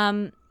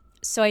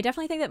 So I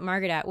definitely think that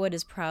Margaret Atwood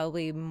is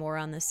probably more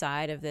on the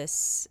side of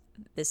this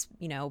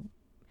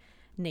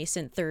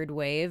nascent third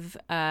wave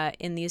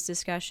in these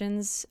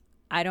discussions.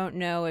 I don't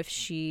know if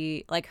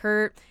she, like,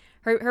 her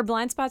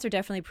blind spots are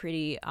definitely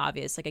pretty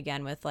obvious. Like,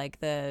 again, with like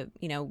the,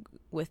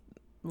 with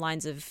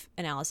lines of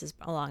analysis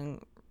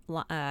along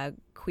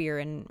queer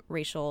and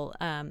racial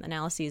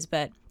analyses.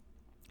 But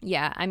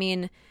yeah, I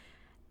mean,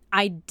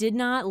 I did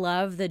not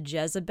love the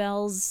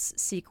Jezebels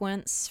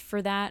sequence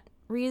for that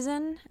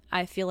reason.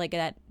 I feel like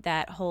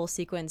that whole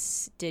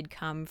sequence did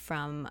come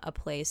from a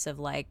place of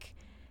like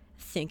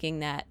thinking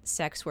that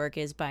sex work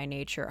is by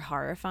nature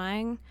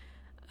horrifying.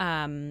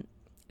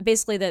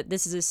 Basically, that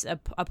this is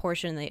a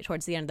portion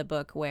towards the end of the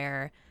book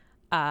where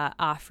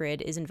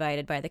Offred is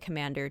invited by the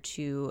commander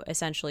to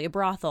essentially a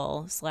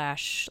brothel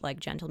 / like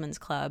gentleman's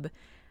club,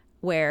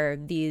 where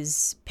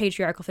these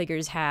patriarchal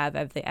figures have,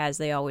 as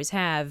they always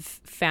have,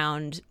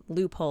 found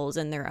loopholes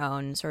in their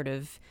own sort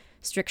of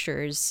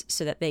strictures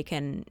so that they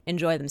can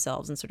enjoy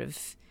themselves and sort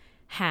of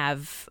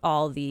have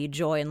all the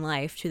joy in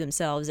life to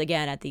themselves,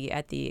 again at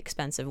the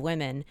expense of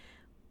women.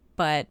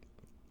 But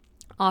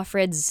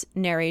Offred's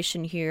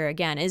narration here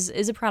again is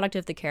a product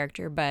of the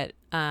character, but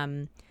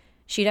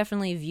she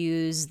definitely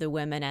views the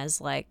women as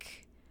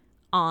like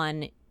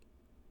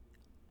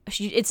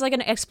it's like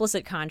an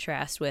explicit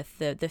contrast with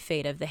the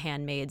fate of the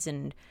handmaids,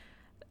 and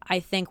I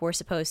think we're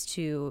supposed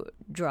to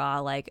draw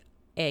like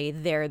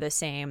they're the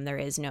same, there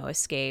is no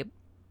escape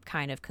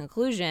kind of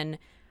conclusion,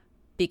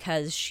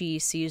 because she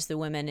sees the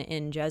women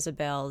in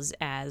Jezebels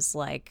as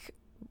like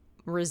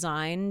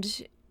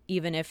resigned,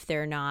 even if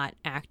they're not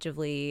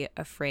actively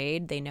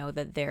afraid. They know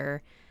that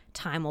their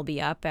time will be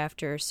up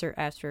after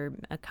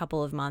a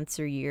couple of months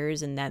or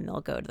years, and then they'll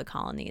go to the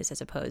colonies,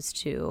 as opposed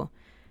to,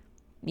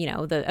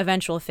 the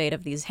eventual fate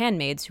of these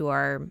handmaids who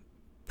are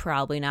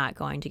probably not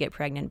going to get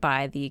pregnant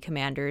by the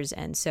commanders,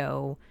 and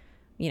so,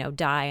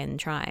 die in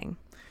trying.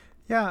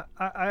 Yeah,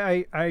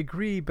 I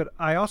agree, but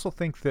I also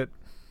think that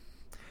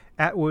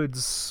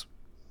Atwood's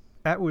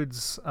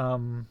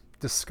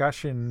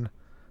discussion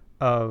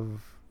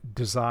of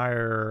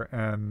desire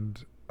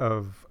and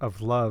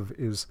of love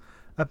is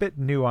a bit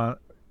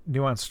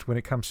nuanced when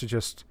it comes to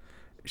just,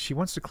 she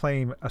wants to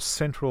claim a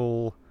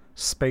central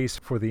space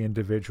for the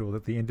individual,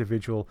 that the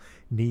individual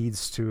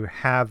needs to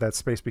have that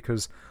space,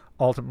 because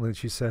ultimately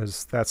she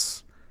says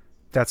that's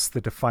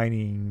the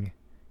defining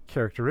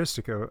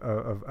characteristic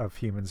of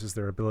humans, is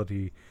their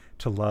ability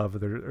to love,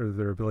 or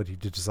their ability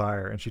to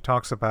desire. And she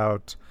talks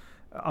about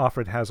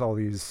Offred has all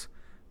these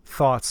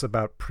thoughts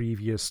about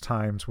previous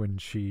times when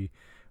she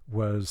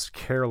was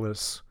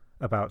careless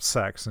about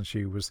sex, and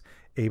she was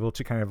able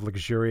to kind of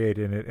luxuriate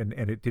in it, and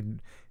it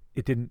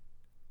didn't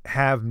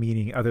have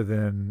meaning other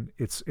than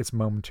its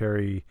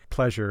momentary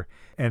pleasure.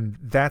 And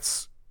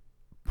that's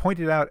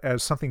pointed out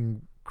as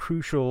something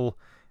crucial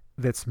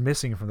that's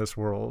missing from this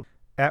world.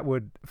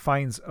 Atwood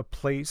finds a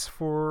place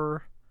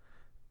for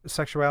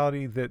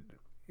sexuality that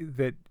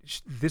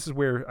this is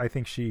where I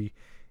think she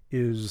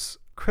is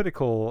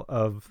critical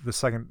of the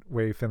second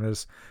wave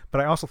feminists,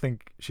 but I also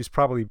think she's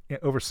probably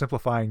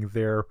oversimplifying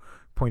their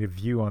point of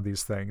view on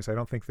these things. I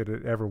don't think that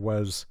it ever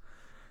was.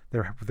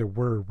 There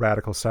were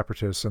radical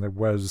separatists, and there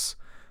was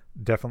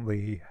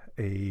definitely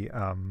a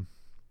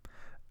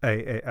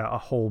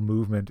whole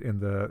movement in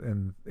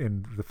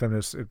the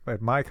feminists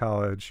at my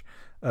college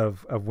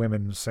of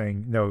women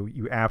saying, no,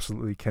 you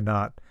absolutely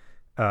cannot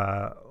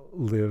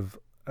live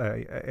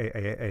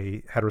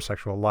a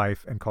heterosexual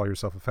life and call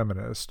yourself a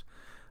feminist.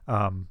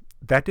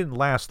 That didn't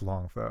last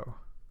long, though.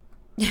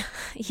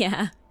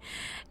 Yeah.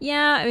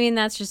 I mean,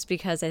 that's just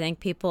because I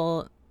think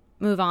people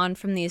move on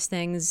from these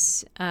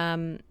things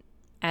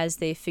as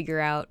they figure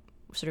out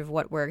sort of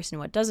what works and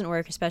what doesn't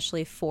work,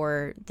 especially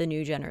for the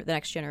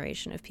next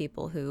generation of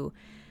people who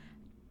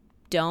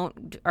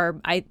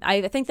I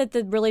think that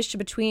the relationship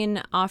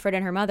between Offred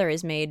and her mother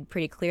is made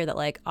pretty clear, that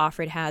like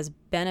Offred has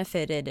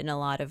benefited in a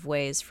lot of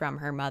ways from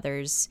her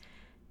mother's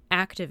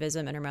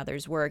activism in her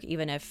mother's work,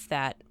 even if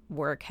that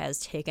work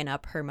has taken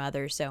up her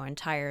mother so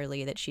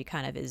entirely that she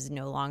kind of is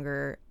no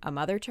longer a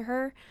mother to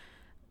her.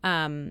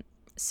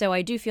 So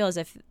I do feel as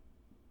if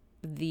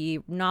the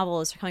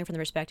novel is coming from the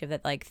perspective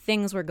that like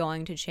things were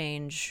going to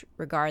change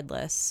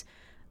regardless,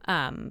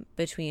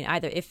 between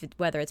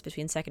whether it's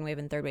between second wave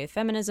and third wave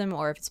feminism,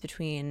 or if it's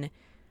between,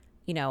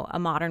 you know, a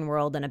modern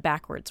world and a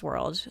backwards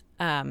world,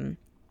 and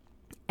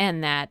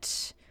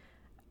that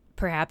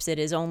perhaps it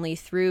is only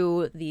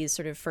through these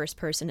sort of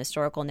first-person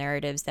historical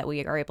narratives that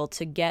we are able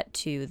to get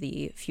to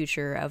the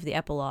future of the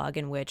epilogue,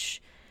 in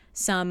which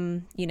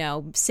some, you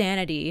know,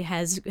 sanity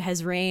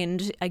has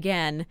reigned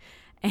again,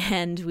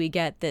 and we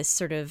get this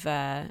sort of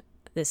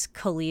this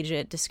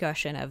collegiate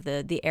discussion of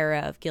the era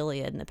of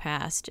Gilead in the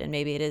past, and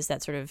maybe it is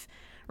that sort of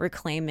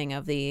reclaiming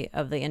of the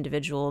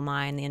individual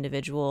mind, the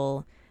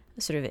individual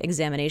sort of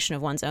examination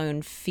of one's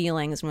own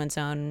feelings, one's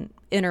own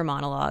inner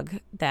monologue,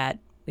 that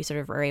we sort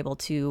of are able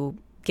to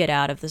get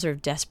out of the sort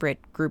of desperate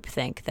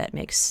groupthink that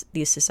makes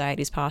these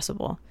societies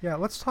possible. Yeah,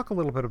 let's talk a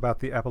little bit about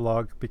the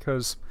epilogue,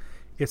 because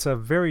it's a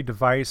very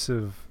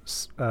divisive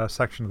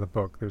section of the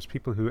book. There's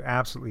people who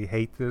absolutely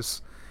hate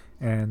this,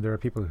 and there are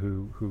people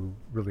who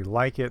really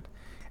like it.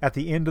 At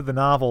the end of the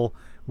novel,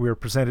 we're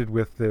presented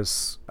with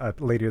this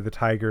Lady of the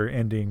Tiger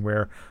ending,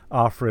 where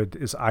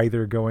Offred is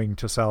either going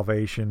to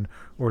salvation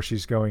or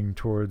she's going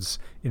towards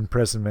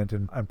imprisonment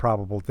and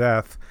probable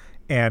death.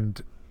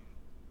 And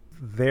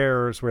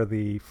there's where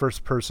the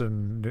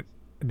first-person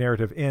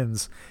narrative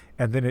ends,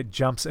 and then it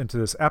jumps into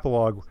this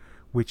epilogue,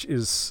 which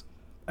is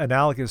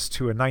analogous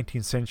to a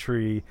 19th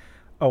century,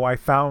 I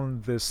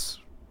found this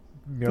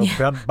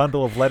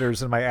bundle of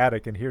letters in my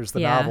attic, and here's the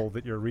novel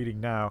that you're reading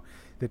now,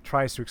 that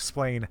tries to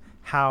explain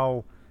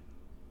how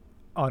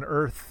on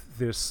earth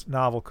this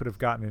novel could have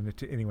gotten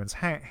into anyone's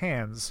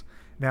hands.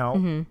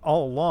 Now,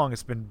 all along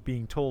it's been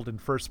being told in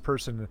first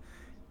person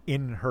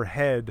in her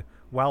head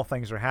while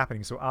things are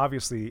happening, so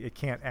obviously it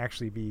can't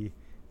actually be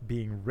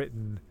being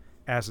written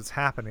as it's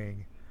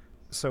happening.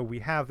 So we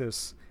have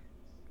this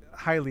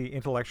highly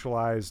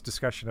intellectualized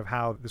discussion of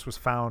how this was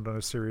found on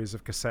a series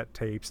of cassette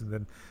tapes, and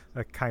then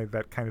that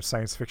kind of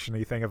science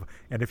fiction-y thing of,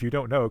 and if you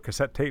don't know,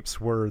 cassette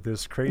tapes were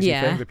this crazy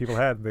thing that people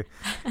had,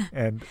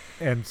 and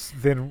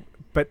then,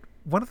 but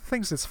one of the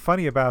things that's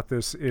funny about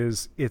this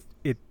is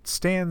it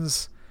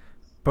stands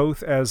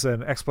both as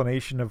an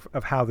explanation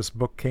of how this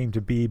book came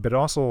to be, but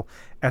also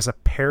as a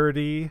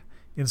parody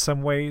in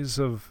some ways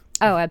of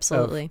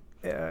absolutely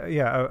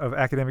of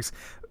academics,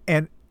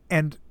 and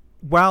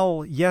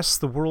while yes,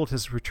 the world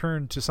has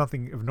returned to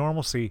something of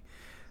normalcy,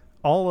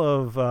 all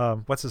of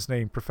what's his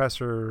name,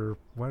 Professor,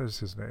 what is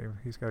his name?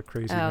 He's got a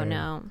crazy name.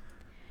 No.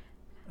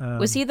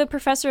 Was he the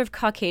professor of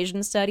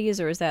Caucasian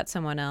studies, or is that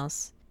someone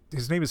else?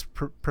 His name is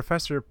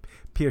Professor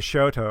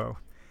Piaciotto,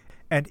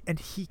 and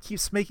he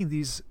keeps making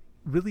these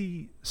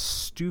really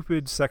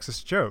stupid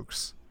sexist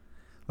jokes.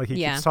 Like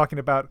he keeps talking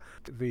about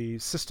the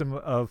system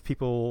of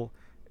people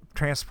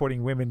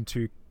transporting women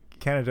to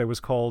Canada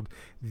was called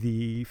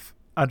the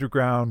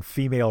Underground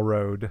Female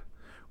Road,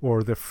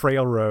 or the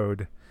Frail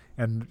Road,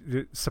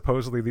 and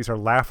supposedly these are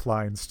laugh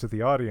lines to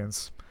the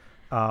audience.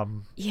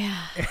 And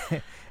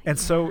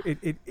so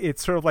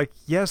it's sort of like,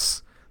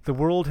 yes, the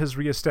world has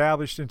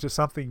reestablished into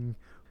something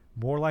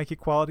more like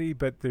equality,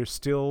 but there's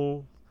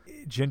still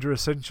gender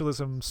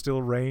essentialism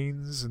still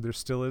reigns, and there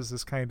still is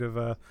this kind of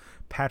a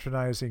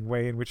patronizing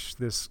way in which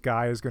this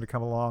guy is going to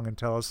come along and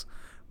tell us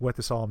what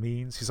this all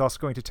means. He's also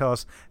going to tell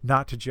us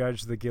not to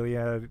judge the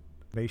Gilead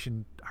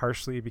nation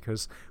harshly,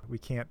 because we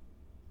can't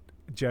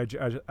judge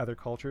other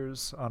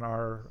cultures on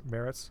our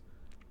merits.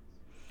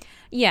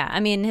 Yeah, I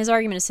mean, his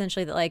argument is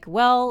essentially that, like,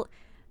 well,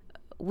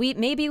 we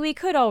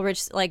could all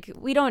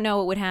we don't know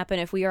what would happen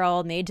if we are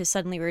all made to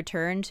suddenly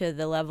return to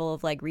the level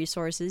of like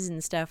resources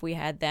and stuff we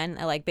had then.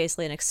 Like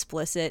basically an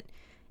explicit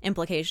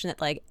implication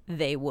that like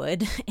they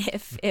would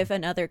if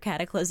another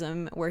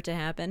cataclysm were to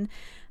happen.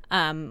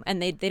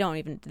 And they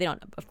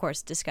don't of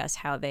course discuss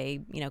how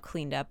they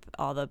cleaned up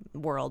all the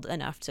world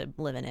enough to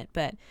live in it.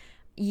 But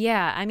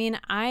yeah, I mean,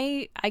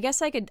 I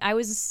guess I can't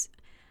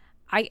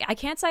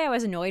say I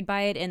was annoyed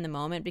by it in the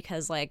moment,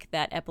 because like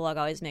that epilogue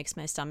always makes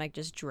my stomach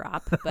just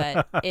drop.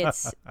 But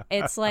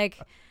it's like,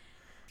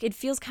 it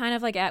feels kind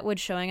of like Atwood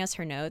showing us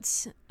her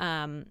notes.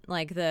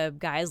 Like the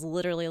guy's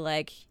literally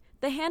like,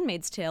 The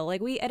Handmaid's Tale,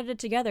 like we edited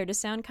together to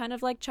sound kind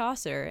of like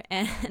Chaucer,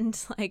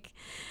 and like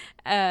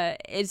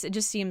it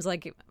just seems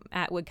like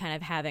Atwood kind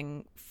of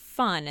having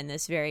fun in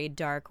this very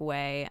dark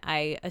way.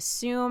 I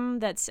assume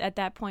that's at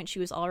that point she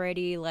was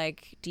already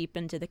like deep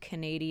into the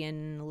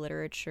Canadian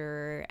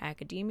literature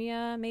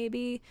academia,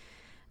 maybe,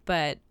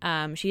 but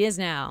she is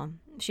now.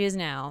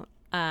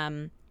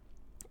 And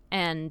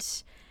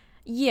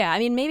yeah, I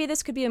mean, maybe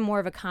this could be more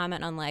of a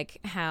comment on like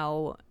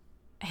how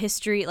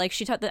history, like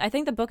she taught. I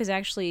think the book has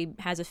a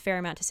fair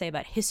amount to say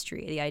about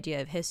history, the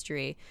idea of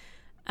history.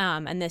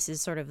 And this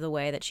is sort of the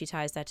way that she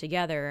ties that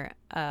together,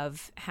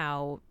 of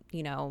how,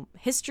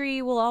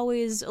 history will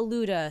always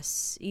elude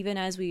us, even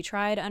as we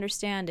try to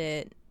understand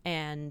it.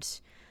 And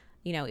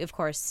of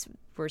course,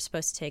 we're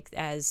supposed to take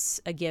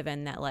as a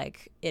given that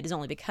like it is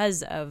only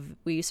because of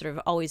we sort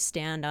of always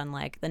stand on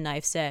like the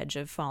knife's edge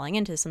of falling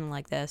into something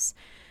like this.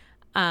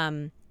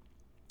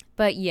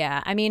 But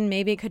yeah, I mean,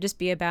 maybe it could just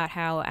be about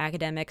how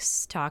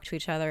academics talk to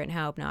each other and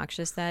how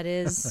obnoxious that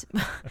is.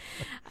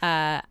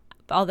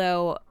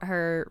 Although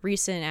her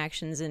recent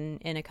actions in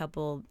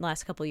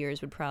last couple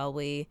years would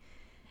probably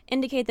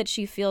indicate that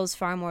she feels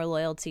far more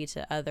loyalty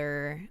to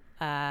other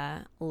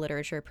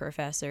literature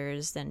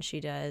professors than she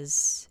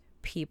does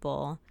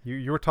people.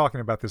 You were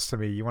talking about this to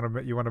me. You want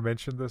to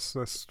mention this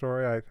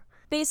story?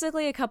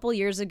 Basically, a couple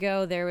years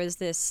ago, there was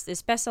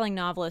this best-selling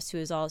novelist who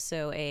is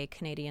also a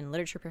Canadian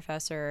literature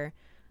professor,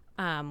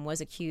 was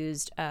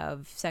accused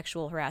of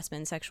sexual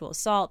harassment and sexual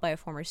assault by a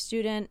former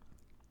student.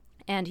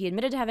 And he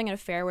admitted to having an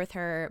affair with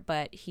her,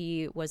 but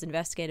he was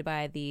investigated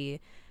by the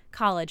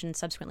college and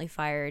subsequently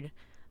fired.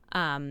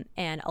 And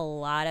a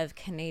lot of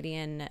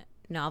Canadian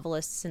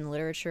novelists and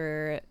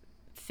literature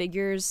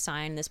figures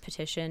signed this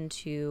petition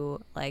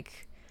to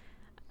like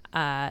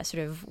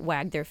sort of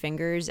wag their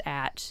fingers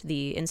at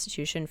the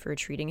institution for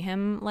treating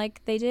him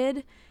like they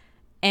did.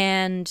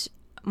 And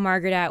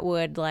Margaret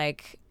Atwood,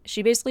 like,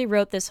 she basically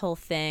wrote this whole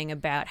thing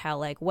about how,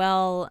 like,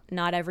 well,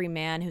 not every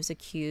man who's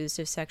accused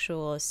of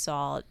sexual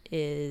assault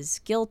is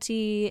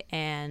guilty,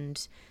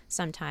 and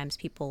sometimes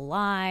people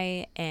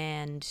lie,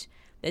 and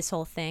this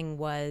whole thing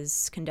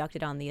was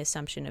conducted on the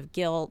assumption of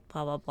guilt,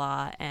 blah, blah,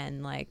 blah,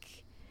 and,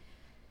 like,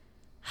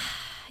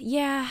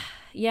 yeah,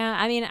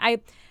 I mean,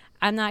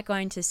 I'm not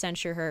going to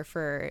censure her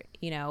for,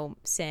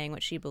 saying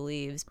what she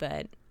believes,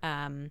 but,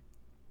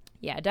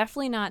 yeah,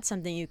 definitely not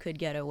something you could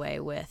get away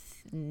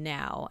with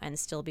now and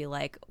still be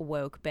like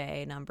woke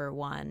bae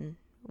 #1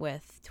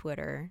 with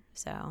Twitter.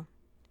 So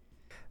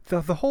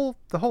the whole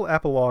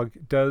epilogue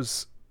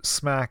does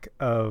smack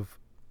of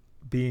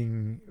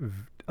being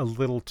a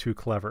little too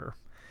clever,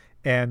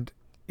 and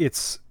I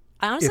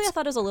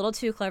thought it was a little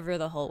too clever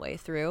the whole way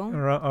through.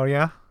 Oh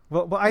yeah,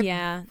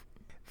 yeah.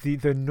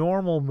 The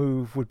normal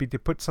move would be to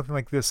put something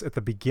like this at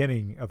the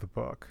beginning of the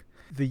book.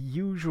 The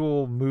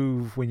usual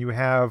move when you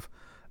have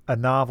a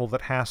novel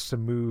that has to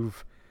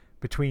move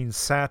between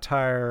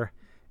satire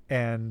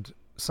and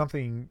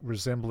something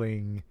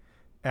resembling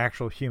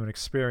actual human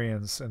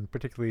experience, and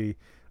particularly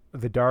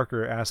the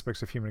darker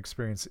aspects of human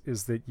experience,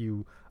 is that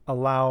you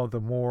allow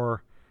the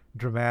more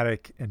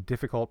dramatic and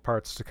difficult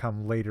parts to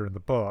come later in the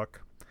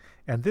book.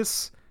 And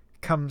this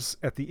comes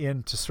at the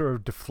end to sort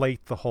of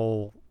deflate the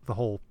whole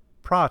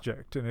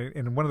project.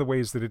 And one of the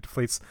ways that it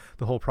deflates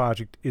the whole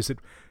project is it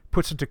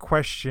puts into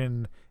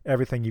question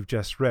everything you've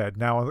just read.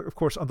 Now, of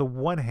course, on the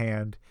one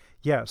hand,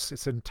 yes,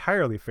 it's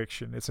entirely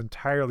fiction. It's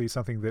entirely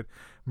something that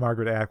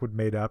Margaret Atwood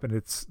made up, and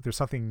there's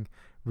something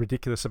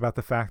ridiculous about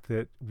the fact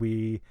that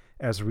we,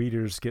 as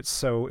readers, get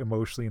so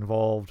emotionally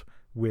involved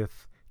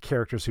with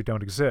characters who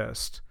don't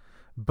exist.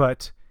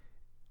 But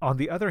on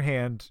the other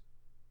hand,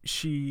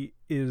 she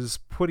is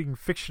putting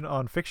fiction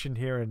on fiction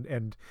here,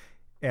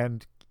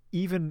 and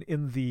even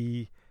in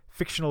the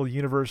fictional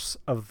universe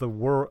of the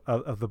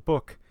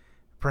book,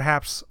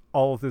 perhaps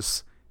all of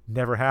this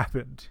never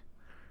happened.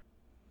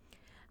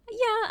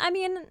 Yeah, I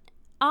mean,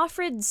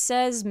 Offred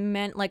says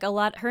like a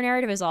lot. Her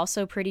narrative is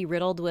also pretty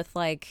riddled with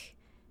like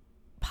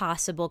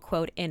possible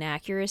quote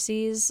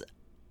inaccuracies.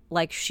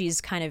 Like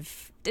she's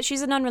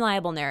an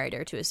unreliable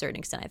narrator to a certain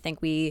extent. I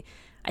think we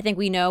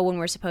know when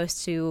we're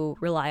supposed to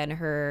rely on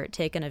her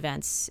take on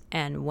events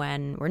and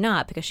when we're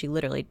not, because she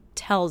literally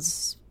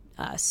tells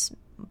us,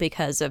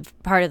 because of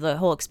part of the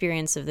whole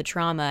experience of the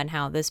trauma and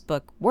how this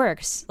book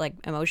works, like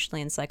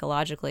emotionally and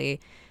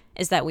psychologically,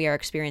 is that we are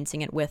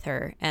experiencing it with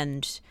her.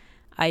 And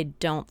I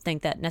don't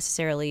think that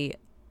necessarily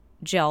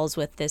gels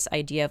with this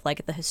idea of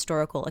like the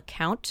historical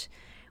account,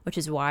 which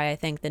is why I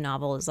think the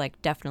novel is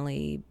like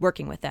definitely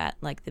working with that,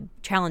 like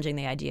challenging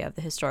the idea of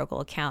the historical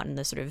account and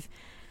the sort of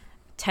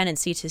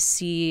tendency to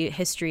see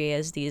history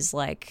as these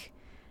like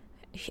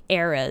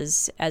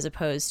eras as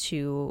opposed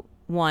to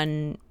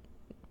one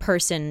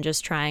person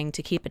just trying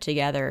to keep it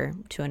together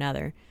to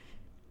another.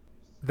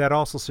 That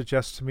also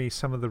suggests to me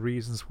some of the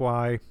reasons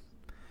why,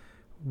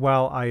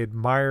 while I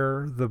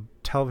admire the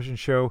television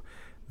show,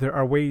 there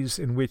are ways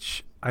in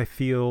which I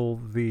feel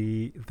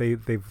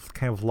they've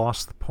kind of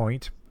lost the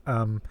point.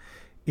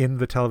 In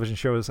the television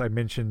show, as I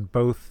mentioned,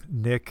 both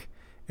Nick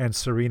and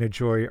Serena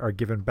Joy are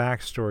given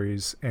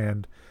backstories,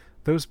 and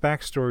those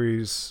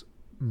backstories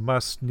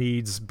must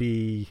needs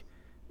be,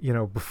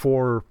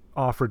 before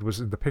Offred was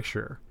in the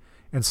picture.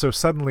 And so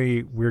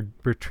suddenly we're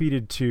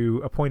treated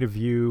to a point of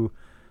view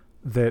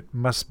that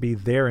must be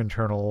their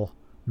internal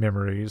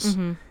memories.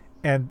 Mm-hmm.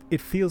 And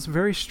it feels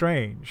very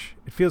strange.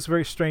 It feels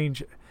very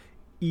strange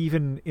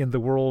even in the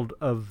world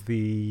of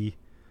the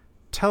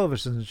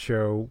television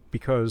show,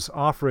 because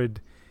Offred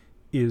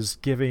is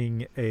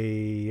giving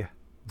a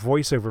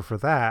voiceover for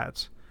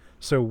that.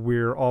 So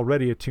we're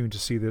already attuned to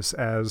see this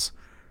as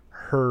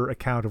her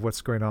account of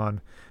what's going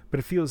on. But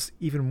it feels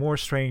even more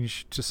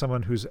strange to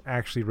someone who's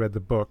actually read the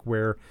book,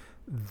 where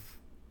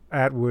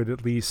Atwood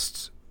at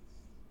least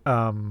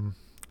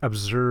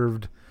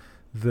observed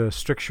the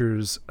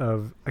strictures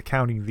of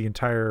accounting the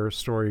entire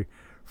story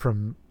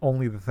from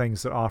only the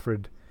things that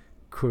Offred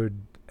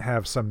could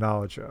have some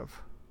knowledge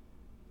of.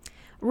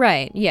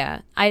 Right,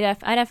 yeah. I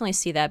definitely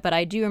see that, but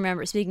I do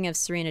remember, speaking of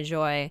Serena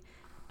Joy,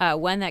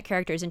 when that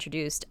character is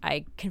introduced,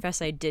 I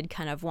confess I did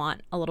kind of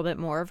want a little bit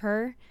more of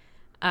her,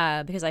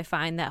 because I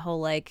find that whole,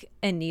 like,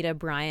 Anita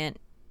Bryant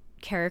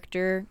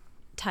character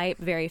type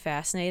very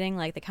fascinating,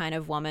 like the kind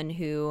of woman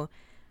who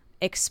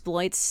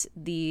exploits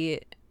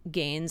the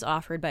gains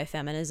offered by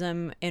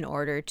feminism in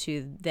order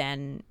to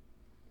then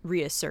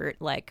reassert,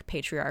 like,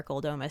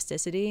 patriarchal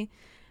domesticity.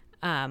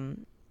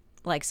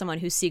 Like someone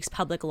who seeks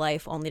public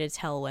life only to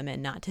tell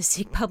women not to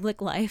seek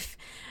public life.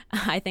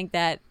 I think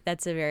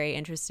that's a very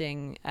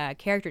interesting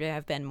character to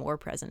have been more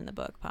present in the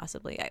book,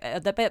 possibly.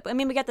 I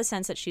mean, we get the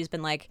sense that she's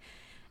been like,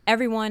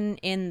 everyone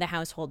in the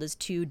household is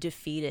too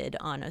defeated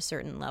on a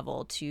certain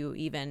level to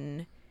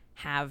even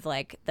have,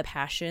 like, the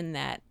passion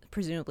that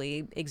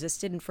presumably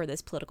existed for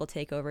this political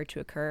takeover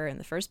to occur in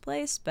the first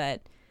place.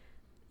 But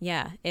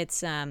yeah,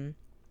 it's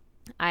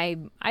I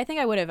think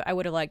I would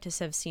have liked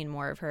to have seen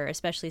more of her,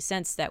 especially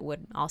since that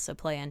would also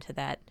play into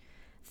that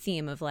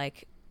theme of,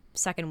 like,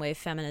 second wave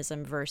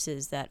feminism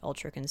versus that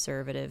ultra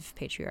conservative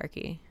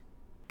patriarchy.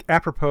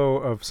 Apropos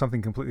of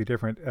something completely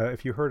different,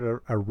 if you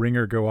heard a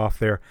ringer go off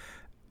there,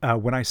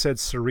 when I said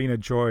Serena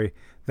Joy,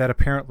 that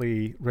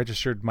apparently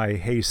registered my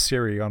Hey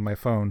Siri on my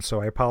phone,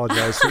 so I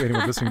apologize to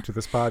anyone listening to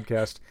this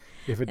podcast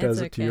if it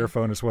does it to your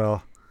phone as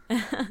well.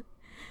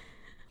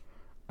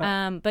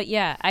 But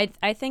yeah,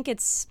 I think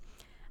it's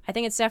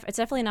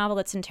definitely a novel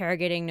that's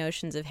interrogating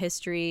notions of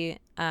history,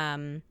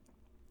 and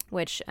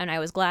I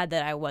was glad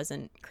that I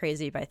wasn't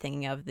crazy by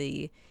thinking of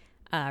the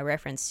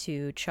reference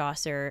to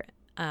Chaucer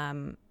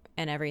and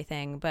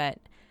everything. But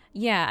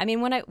yeah, I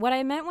mean, what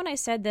I meant when I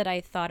said that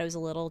I thought it was a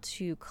little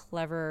too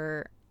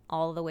clever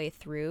all the way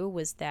through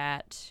was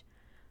that,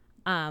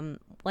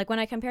 like, when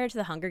I compared it to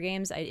the Hunger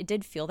Games, it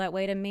did feel that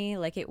way to me.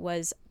 Like, it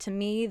was, to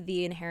me,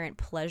 the inherent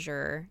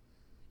pleasure,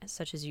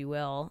 such as you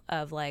will,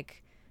 of,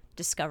 like,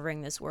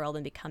 discovering this world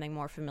and becoming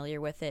more familiar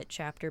with it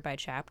chapter by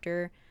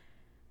chapter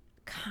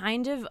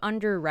kind of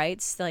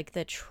underwrites, like,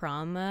 the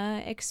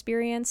trauma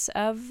experience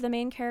of the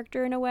main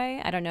character in a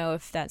way. I don't know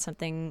if that's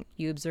something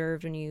you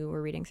observed when you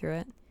were reading through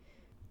it.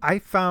 I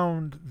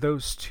found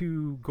those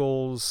two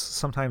goals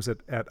sometimes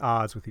at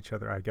odds with each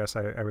other, I guess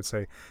I would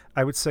say.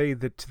 I would say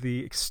that to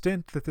the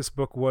extent that this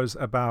book was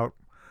about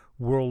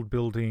world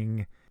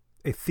building,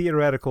 a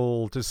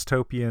theoretical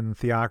dystopian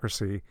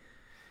theocracy,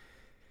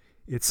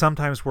 it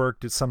sometimes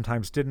worked, it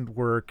sometimes didn't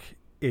work.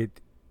 It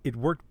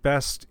worked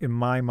best in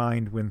my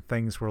mind when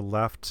things were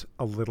left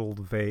a little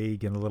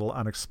vague and a little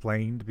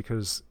unexplained,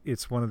 because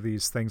it's one of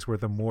these things where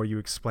the more you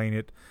explain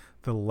it,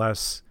 the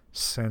less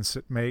sense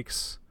it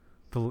makes.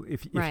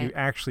 If you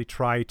actually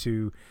try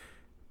to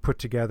put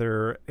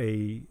together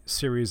a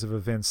series of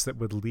events that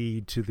would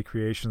lead to the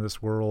creation of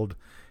this world,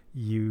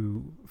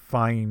 you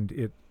find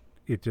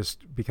it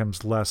just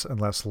becomes less and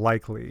less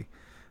likely.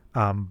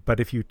 But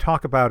if you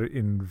talk about it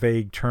in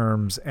vague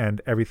terms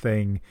and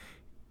everything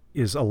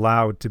is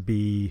allowed to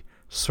be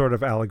sort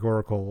of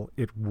allegorical,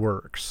 it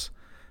works.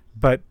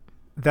 But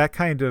that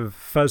kind of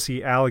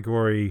fuzzy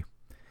allegory,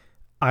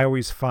 I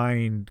always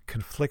find,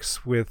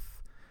 conflicts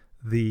with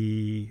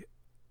the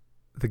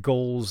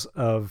goals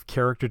of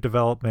character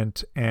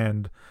development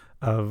and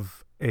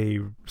of a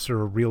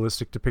sort of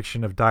realistic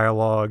depiction of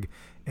dialogue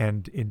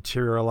and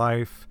interior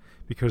life,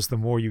 because the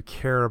more you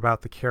care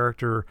about the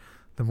character,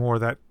 the more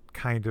that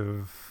kind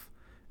of,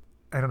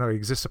 I don't know,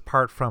 exists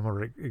apart from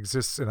or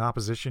exists in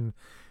opposition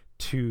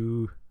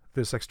to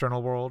this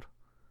external world.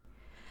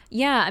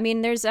 Yeah, I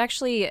mean, there's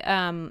actually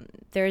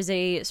there's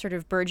a sort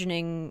of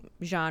burgeoning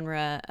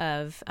genre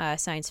of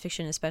science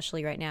fiction,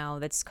 especially right now,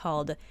 that's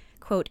called,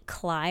 quote,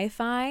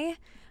 cli-fi,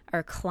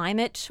 or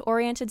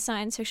climate-oriented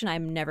science fiction.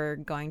 I'm never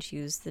going to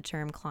use the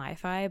term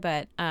cli-fi,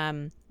 but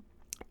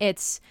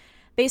it's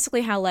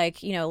basically how,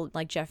 like, you know,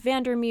 like Jeff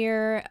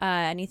Vandermeer,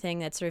 anything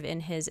that's sort of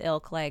in his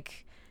ilk,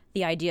 like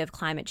the idea of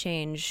climate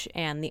change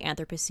and the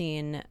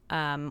Anthropocene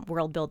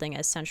world building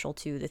as central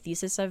to the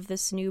thesis of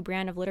this new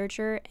brand of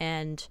literature.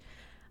 And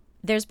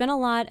there's been a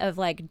lot of,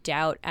 like,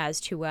 doubt as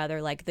to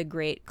whether, like, the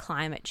great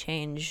climate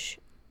change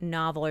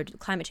novel or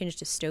climate change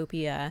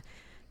dystopia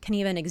can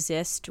even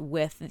exist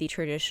with the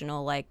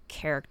traditional, like,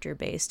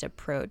 character-based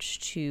approach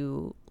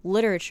to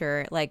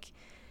literature. Like,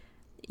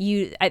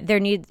 in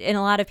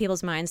a lot of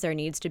people's minds, there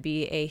needs to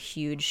be a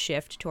huge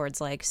shift towards,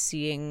 like,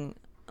 seeing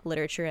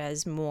literature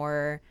as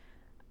more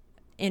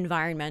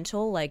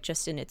environmental, like,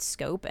 just in its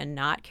scope, and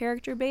not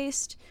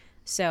character-based.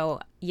 So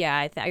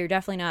yeah, we're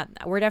definitely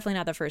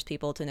not the first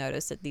people to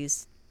notice that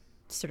these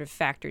sort of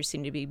factors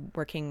seem to be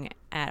working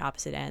at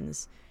opposite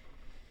ends.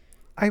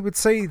 I would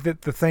say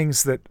that the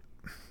things that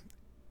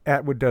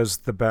Atwood does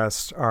the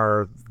best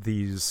are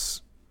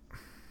these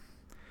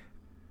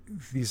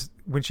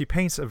when she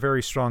paints a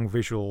very strong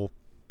visual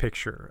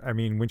picture. I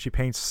mean, when she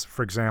paints,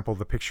 for example,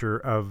 the picture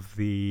of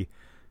the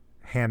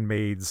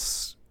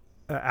handmaid's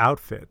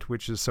outfit,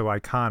 which is so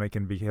iconic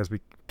and has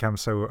become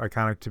so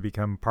iconic to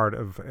become part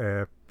of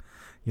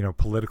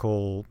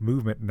political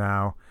movement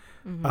now.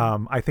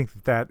 I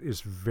think that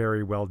is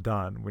very well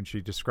done when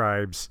she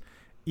describes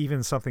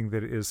even something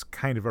that is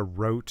kind of a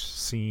rote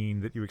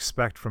scene that you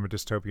expect from a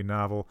dystopian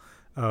novel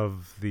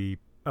of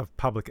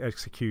public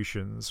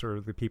executions, or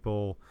the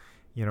people,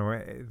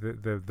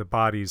 the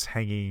bodies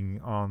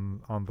hanging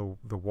on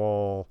the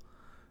wall.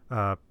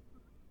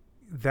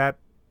 That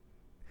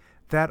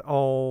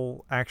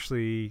all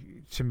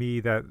actually, to me,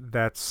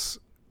 those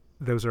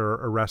are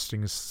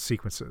arresting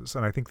sequences,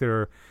 and I think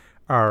there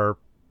are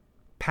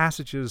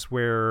passages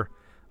where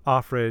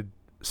Offred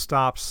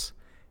stops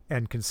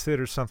and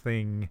considers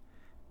something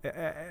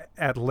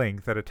at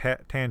length, at a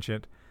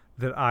tangent,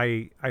 that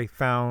I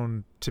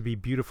found to be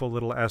beautiful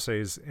little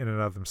essays in and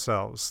of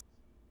themselves.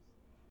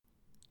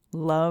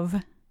 Love,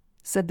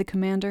 said the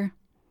commander.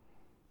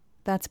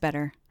 That's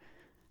better.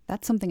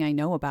 That's something I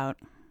know about.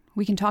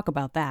 We can talk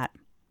about that.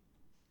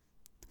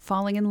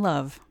 Falling in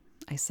love,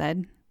 I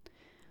said.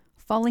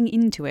 Falling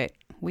into it.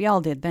 We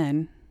all did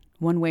then,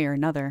 one way or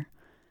another.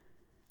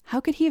 How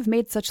could he have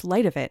made such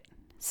light of it?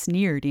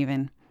 Sneered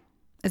even.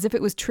 As if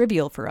it was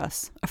trivial for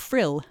us, a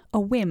frill, a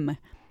whim.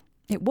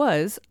 It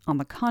was, on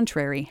the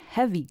contrary,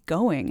 heavy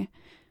going.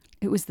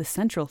 It was the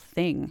central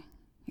thing.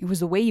 It was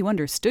the way you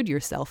understood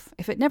yourself.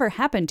 If it never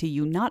happened to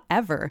you, not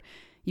ever,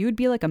 you would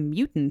be like a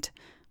mutant,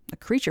 a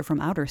creature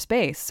from outer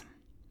space.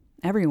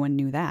 Everyone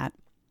knew that.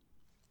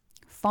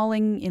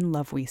 Falling in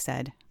love, we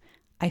said.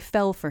 I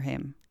fell for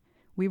him.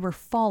 We were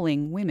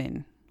falling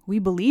women. We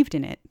believed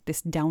in it,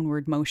 this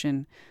downward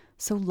motion.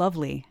 So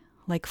lovely,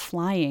 like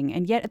flying,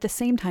 and yet at the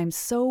same time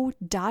so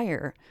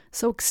dire,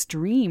 so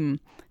extreme,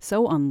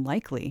 so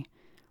unlikely.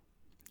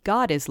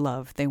 God is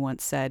love, they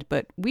once said,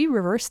 but we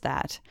reversed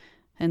that.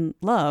 And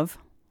love,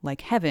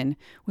 like heaven,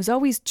 was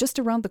always just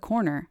around the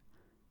corner.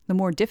 The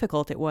more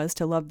difficult it was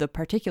to love the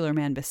particular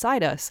man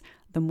beside us,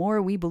 the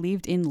more we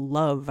believed in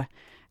love,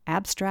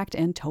 abstract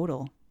and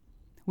total.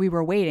 We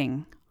were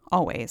waiting,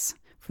 always,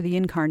 for the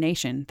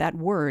incarnation, that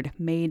word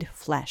made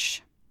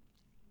flesh.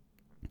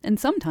 And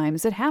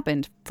sometimes it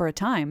happened, for a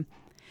time.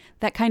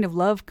 That kind of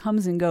love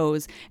comes and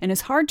goes, and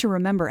is hard to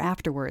remember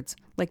afterwards,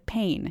 like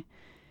pain.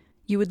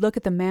 You would look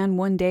at the man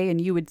one day and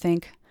you would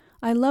think,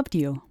 I loved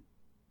you.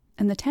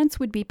 And the tense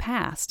would be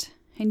past,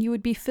 and you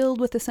would be filled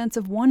with a sense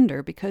of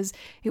wonder because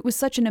it was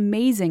such an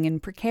amazing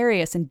and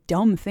precarious and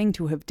dumb thing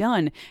to have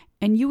done,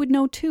 and you would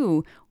know,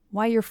 too,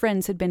 why your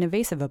friends had been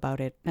evasive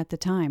about it at the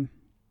time.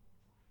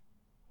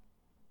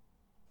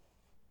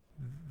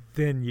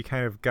 Then you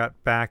kind of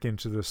got back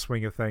into the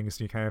swing of things,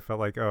 and you kind of felt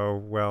like, oh,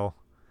 well,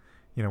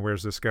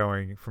 where's this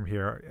going from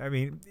here? I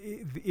mean,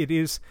 it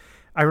is...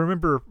 I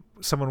remember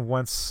someone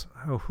once...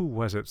 Oh, who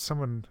was it?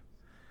 Some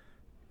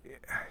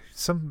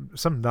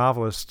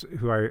novelist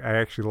who I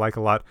actually like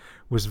a lot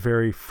was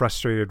very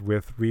frustrated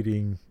with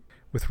reading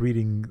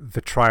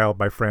The Trial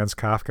by Franz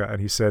Kafka,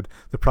 and he said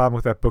the problem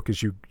with that book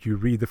is you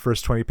read the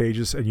first 20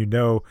 pages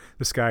and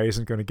this guy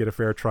isn't going to get a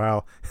fair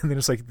trial, and then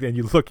it's like, then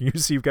you look and you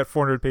see you've got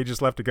 400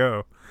 pages left to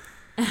go.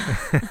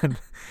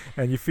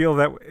 and you feel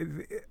that.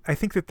 I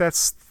think that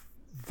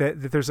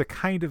there's a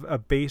kind of a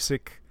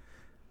basic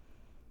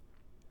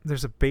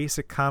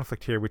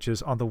conflict here, which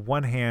is, on the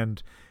one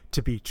hand,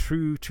 to be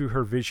true to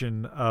her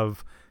vision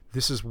of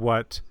this is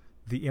what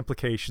the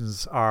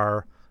implications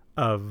are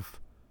of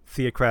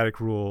theocratic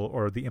rule,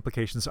 or the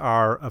implications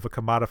are of a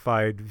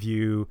commodified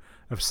view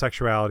of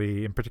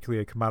sexuality, and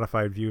particularly a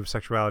commodified view of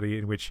sexuality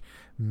in which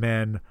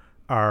men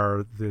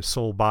are the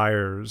sole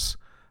buyers.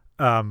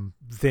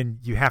 Then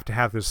you have to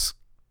have this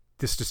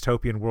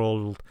dystopian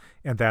world,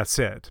 and that's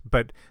it.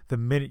 But the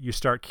minute you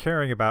start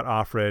caring about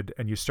Offred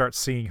and you start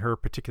seeing her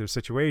particular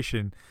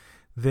situation,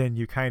 then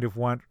you kind of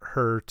want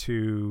her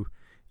to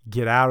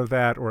get out of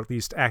that, or at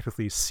least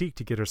actively seek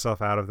to get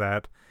herself out of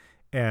that.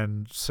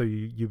 And so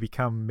you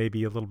become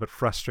maybe a little bit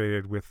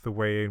frustrated with the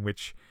way in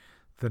which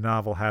the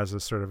novel has a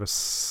sort of a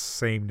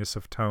sameness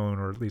of tone,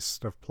 or at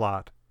least of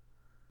plot.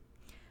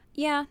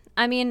 Yeah,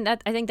 I mean, I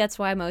think that's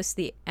why most of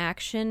the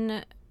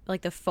action,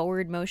 like the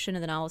forward motion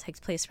of the novel, takes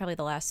place probably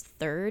the last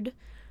third,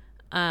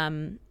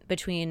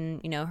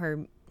 between,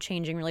 her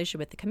changing relationship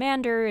with the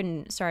commander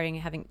and starting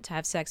having to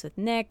have sex with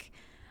Nick,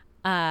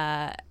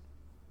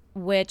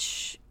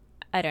 which,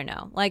 I don't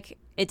know, like,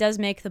 it does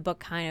make the book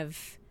kind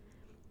of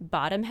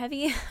bottom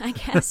heavy, I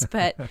guess,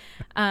 but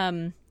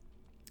I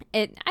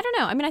don't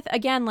know. I mean,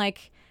 again,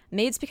 like,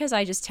 maybe it's because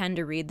I just tend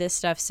to read this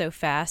stuff so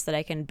fast that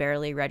I can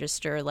barely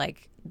register,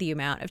 like, the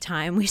amount of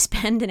time we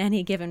spend in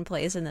any given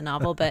place in the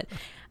novel. But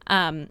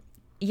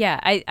yeah,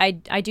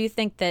 I do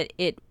think that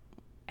it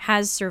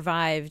has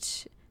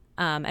survived,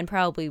 and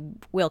probably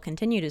will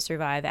continue to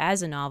survive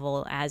as a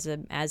novel, as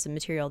a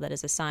material that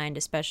is assigned,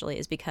 especially,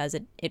 is because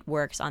it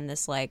works on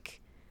this, like,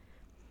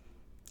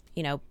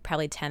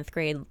 probably 10th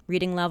grade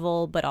reading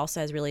level, but also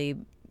has really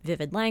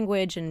vivid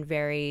language and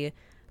very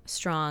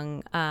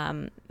strong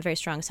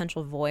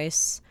central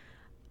voice.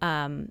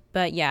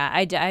 But yeah,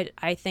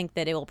 I think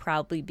that it will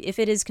probably, if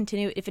it does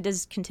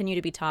continue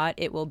to be taught,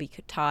 it will be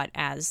taught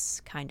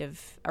as kind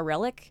of a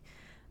relic.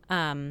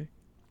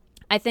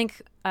 I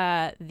think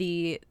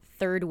the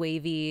third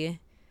wavy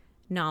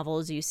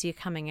novels you see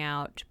coming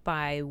out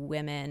by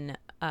women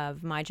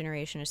of my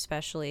generation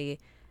especially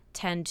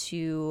tend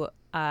to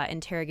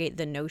interrogate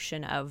the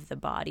notion of the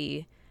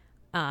body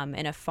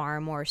in a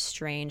far more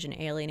strange and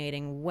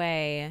alienating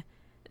way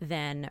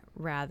than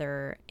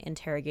rather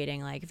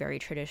interrogating like very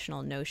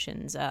traditional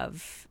notions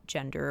of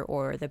gender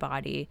or the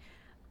body.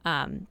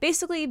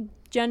 Basically,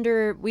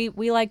 gender,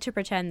 we like to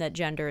pretend that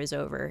gender is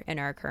over in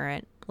our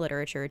current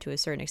literature to a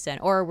certain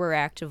extent, or we're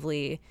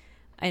actively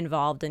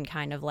involved in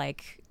kind of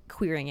like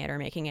queering it or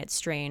making it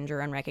strange or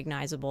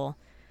unrecognizable.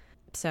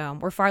 So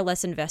we're far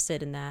less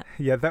invested in that.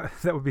 Yeah,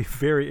 that would be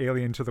very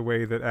alien to the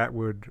way that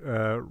Atwood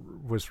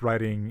was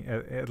writing,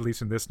 at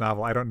least in this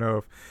novel. I don't know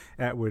if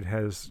Atwood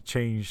has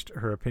changed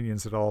her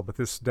opinions at all, but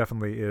this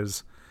definitely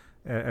is,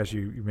 as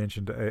you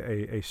mentioned,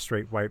 a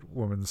straight white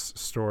woman's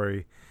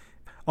story.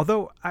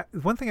 Although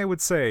one thing I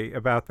would say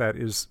about that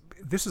is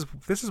this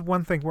is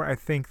one thing where I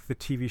think the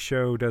TV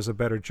show does a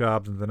better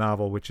job than the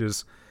novel, which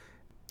is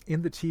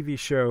in the TV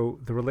show,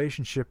 the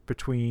relationship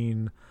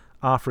between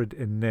Offred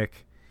and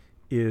Nick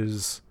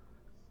is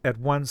at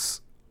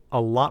once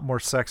a lot more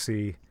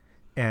sexy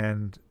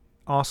and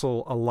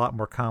also a lot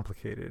more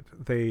complicated.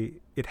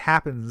 It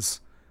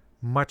happens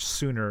much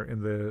sooner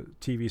in the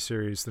TV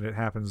series than it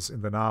happens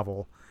in the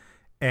novel,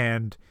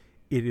 and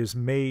it is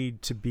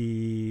made to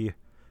be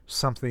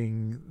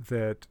something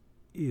that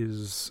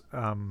is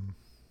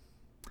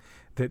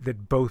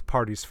that both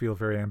parties feel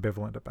very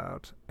ambivalent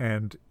about.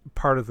 And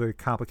part of the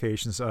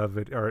complications of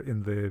it are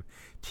in the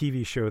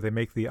TV show. They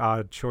make the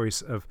odd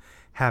choice of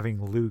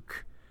having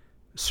Luke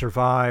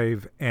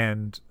survive,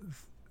 and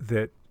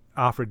that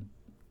Offred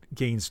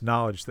gains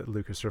knowledge that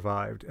Luke has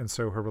survived. And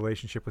so her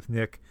relationship with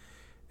Nick,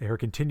 her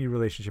continued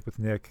relationship with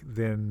Nick,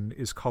 then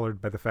is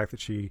colored by the fact that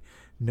she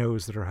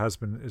knows that her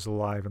husband is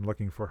alive and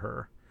looking for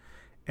her.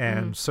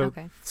 And so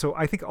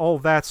I think all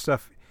that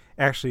stuff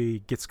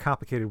actually gets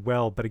complicated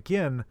well. But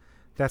again,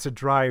 that's a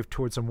drive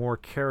towards a more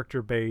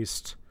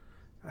character-based,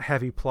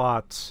 heavy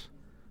plot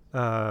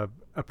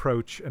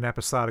approach, an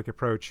episodic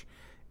approach,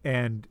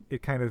 and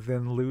it kind of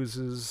then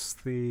loses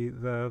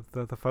the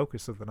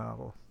focus of the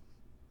novel.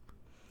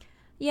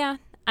 Yeah,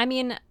 I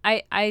mean,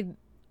 I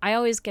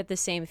always get the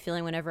same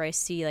feeling whenever I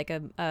see like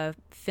a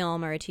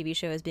film or a TV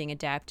show as being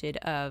adapted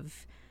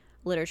of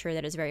literature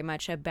that is very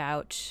much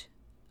about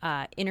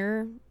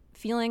inner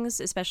feelings,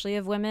 especially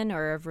of women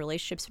or of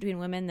relationships between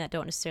women that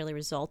don't necessarily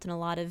result in a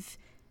lot of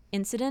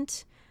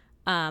incident.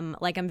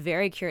 Like I'm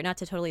very curious, not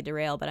to totally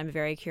derail, but I'm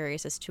very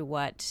curious as to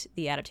what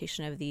the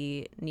adaptation of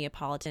the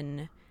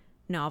Neapolitan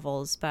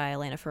novels by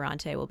Elena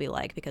Ferrante will be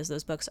like, because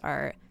those books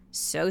are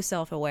so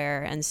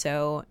self-aware and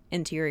so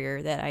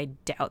interior that I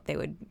doubt they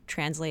would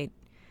translate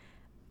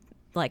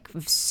like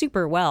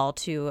super well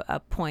to a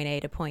point A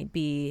to point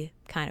B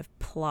kind of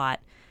plot.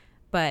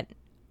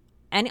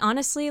 And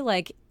honestly,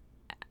 like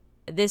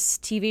this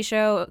TV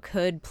show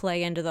could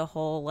play into the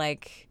whole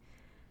like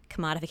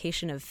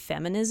commodification of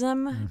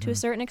feminism to a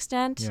certain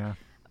extent. Yeah.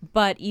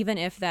 But even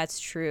if that's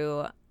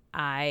true,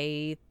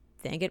 I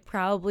think it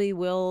probably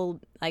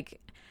will like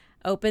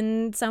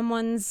open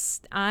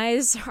someone's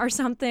eyes or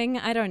something.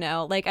 I don't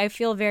know. Like I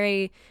feel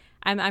very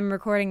I'm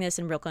recording this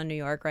in Brooklyn, New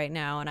York right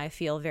now, and I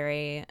feel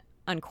very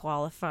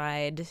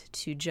unqualified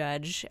to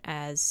judge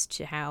as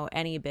to how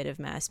any bit of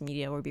mass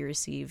media will be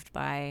received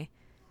by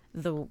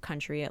the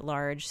country at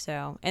large.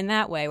 So in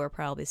that way, we're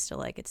probably still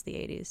like it's the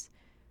 80s.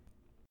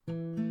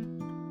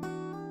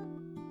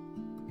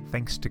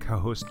 Thanks to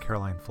co-host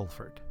Caroline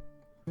Fulford.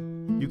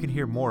 You can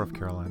hear more of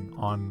Caroline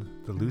on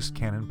the Loose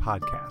Cannon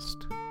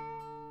podcast.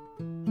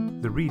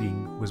 The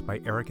reading was by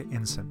Erica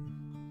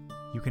Ensign.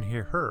 You can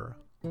hear her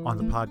on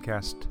the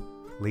podcast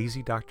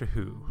Lazy Doctor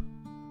Who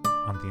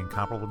on the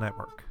Incomparable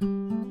Network.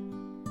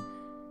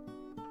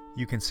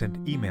 You can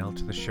send email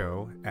to the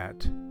show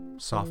at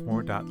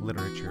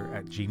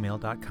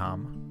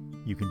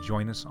sophomore.literature@gmail.com. You can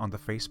join us on the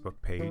Facebook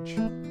page,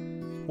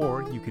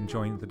 or you can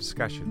join the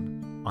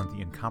discussion on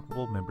the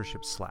Incomparable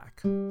membership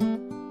Slack.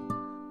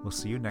 We'll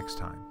see you next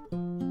time,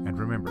 and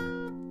remember,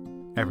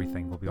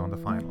 everything will be on the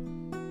final.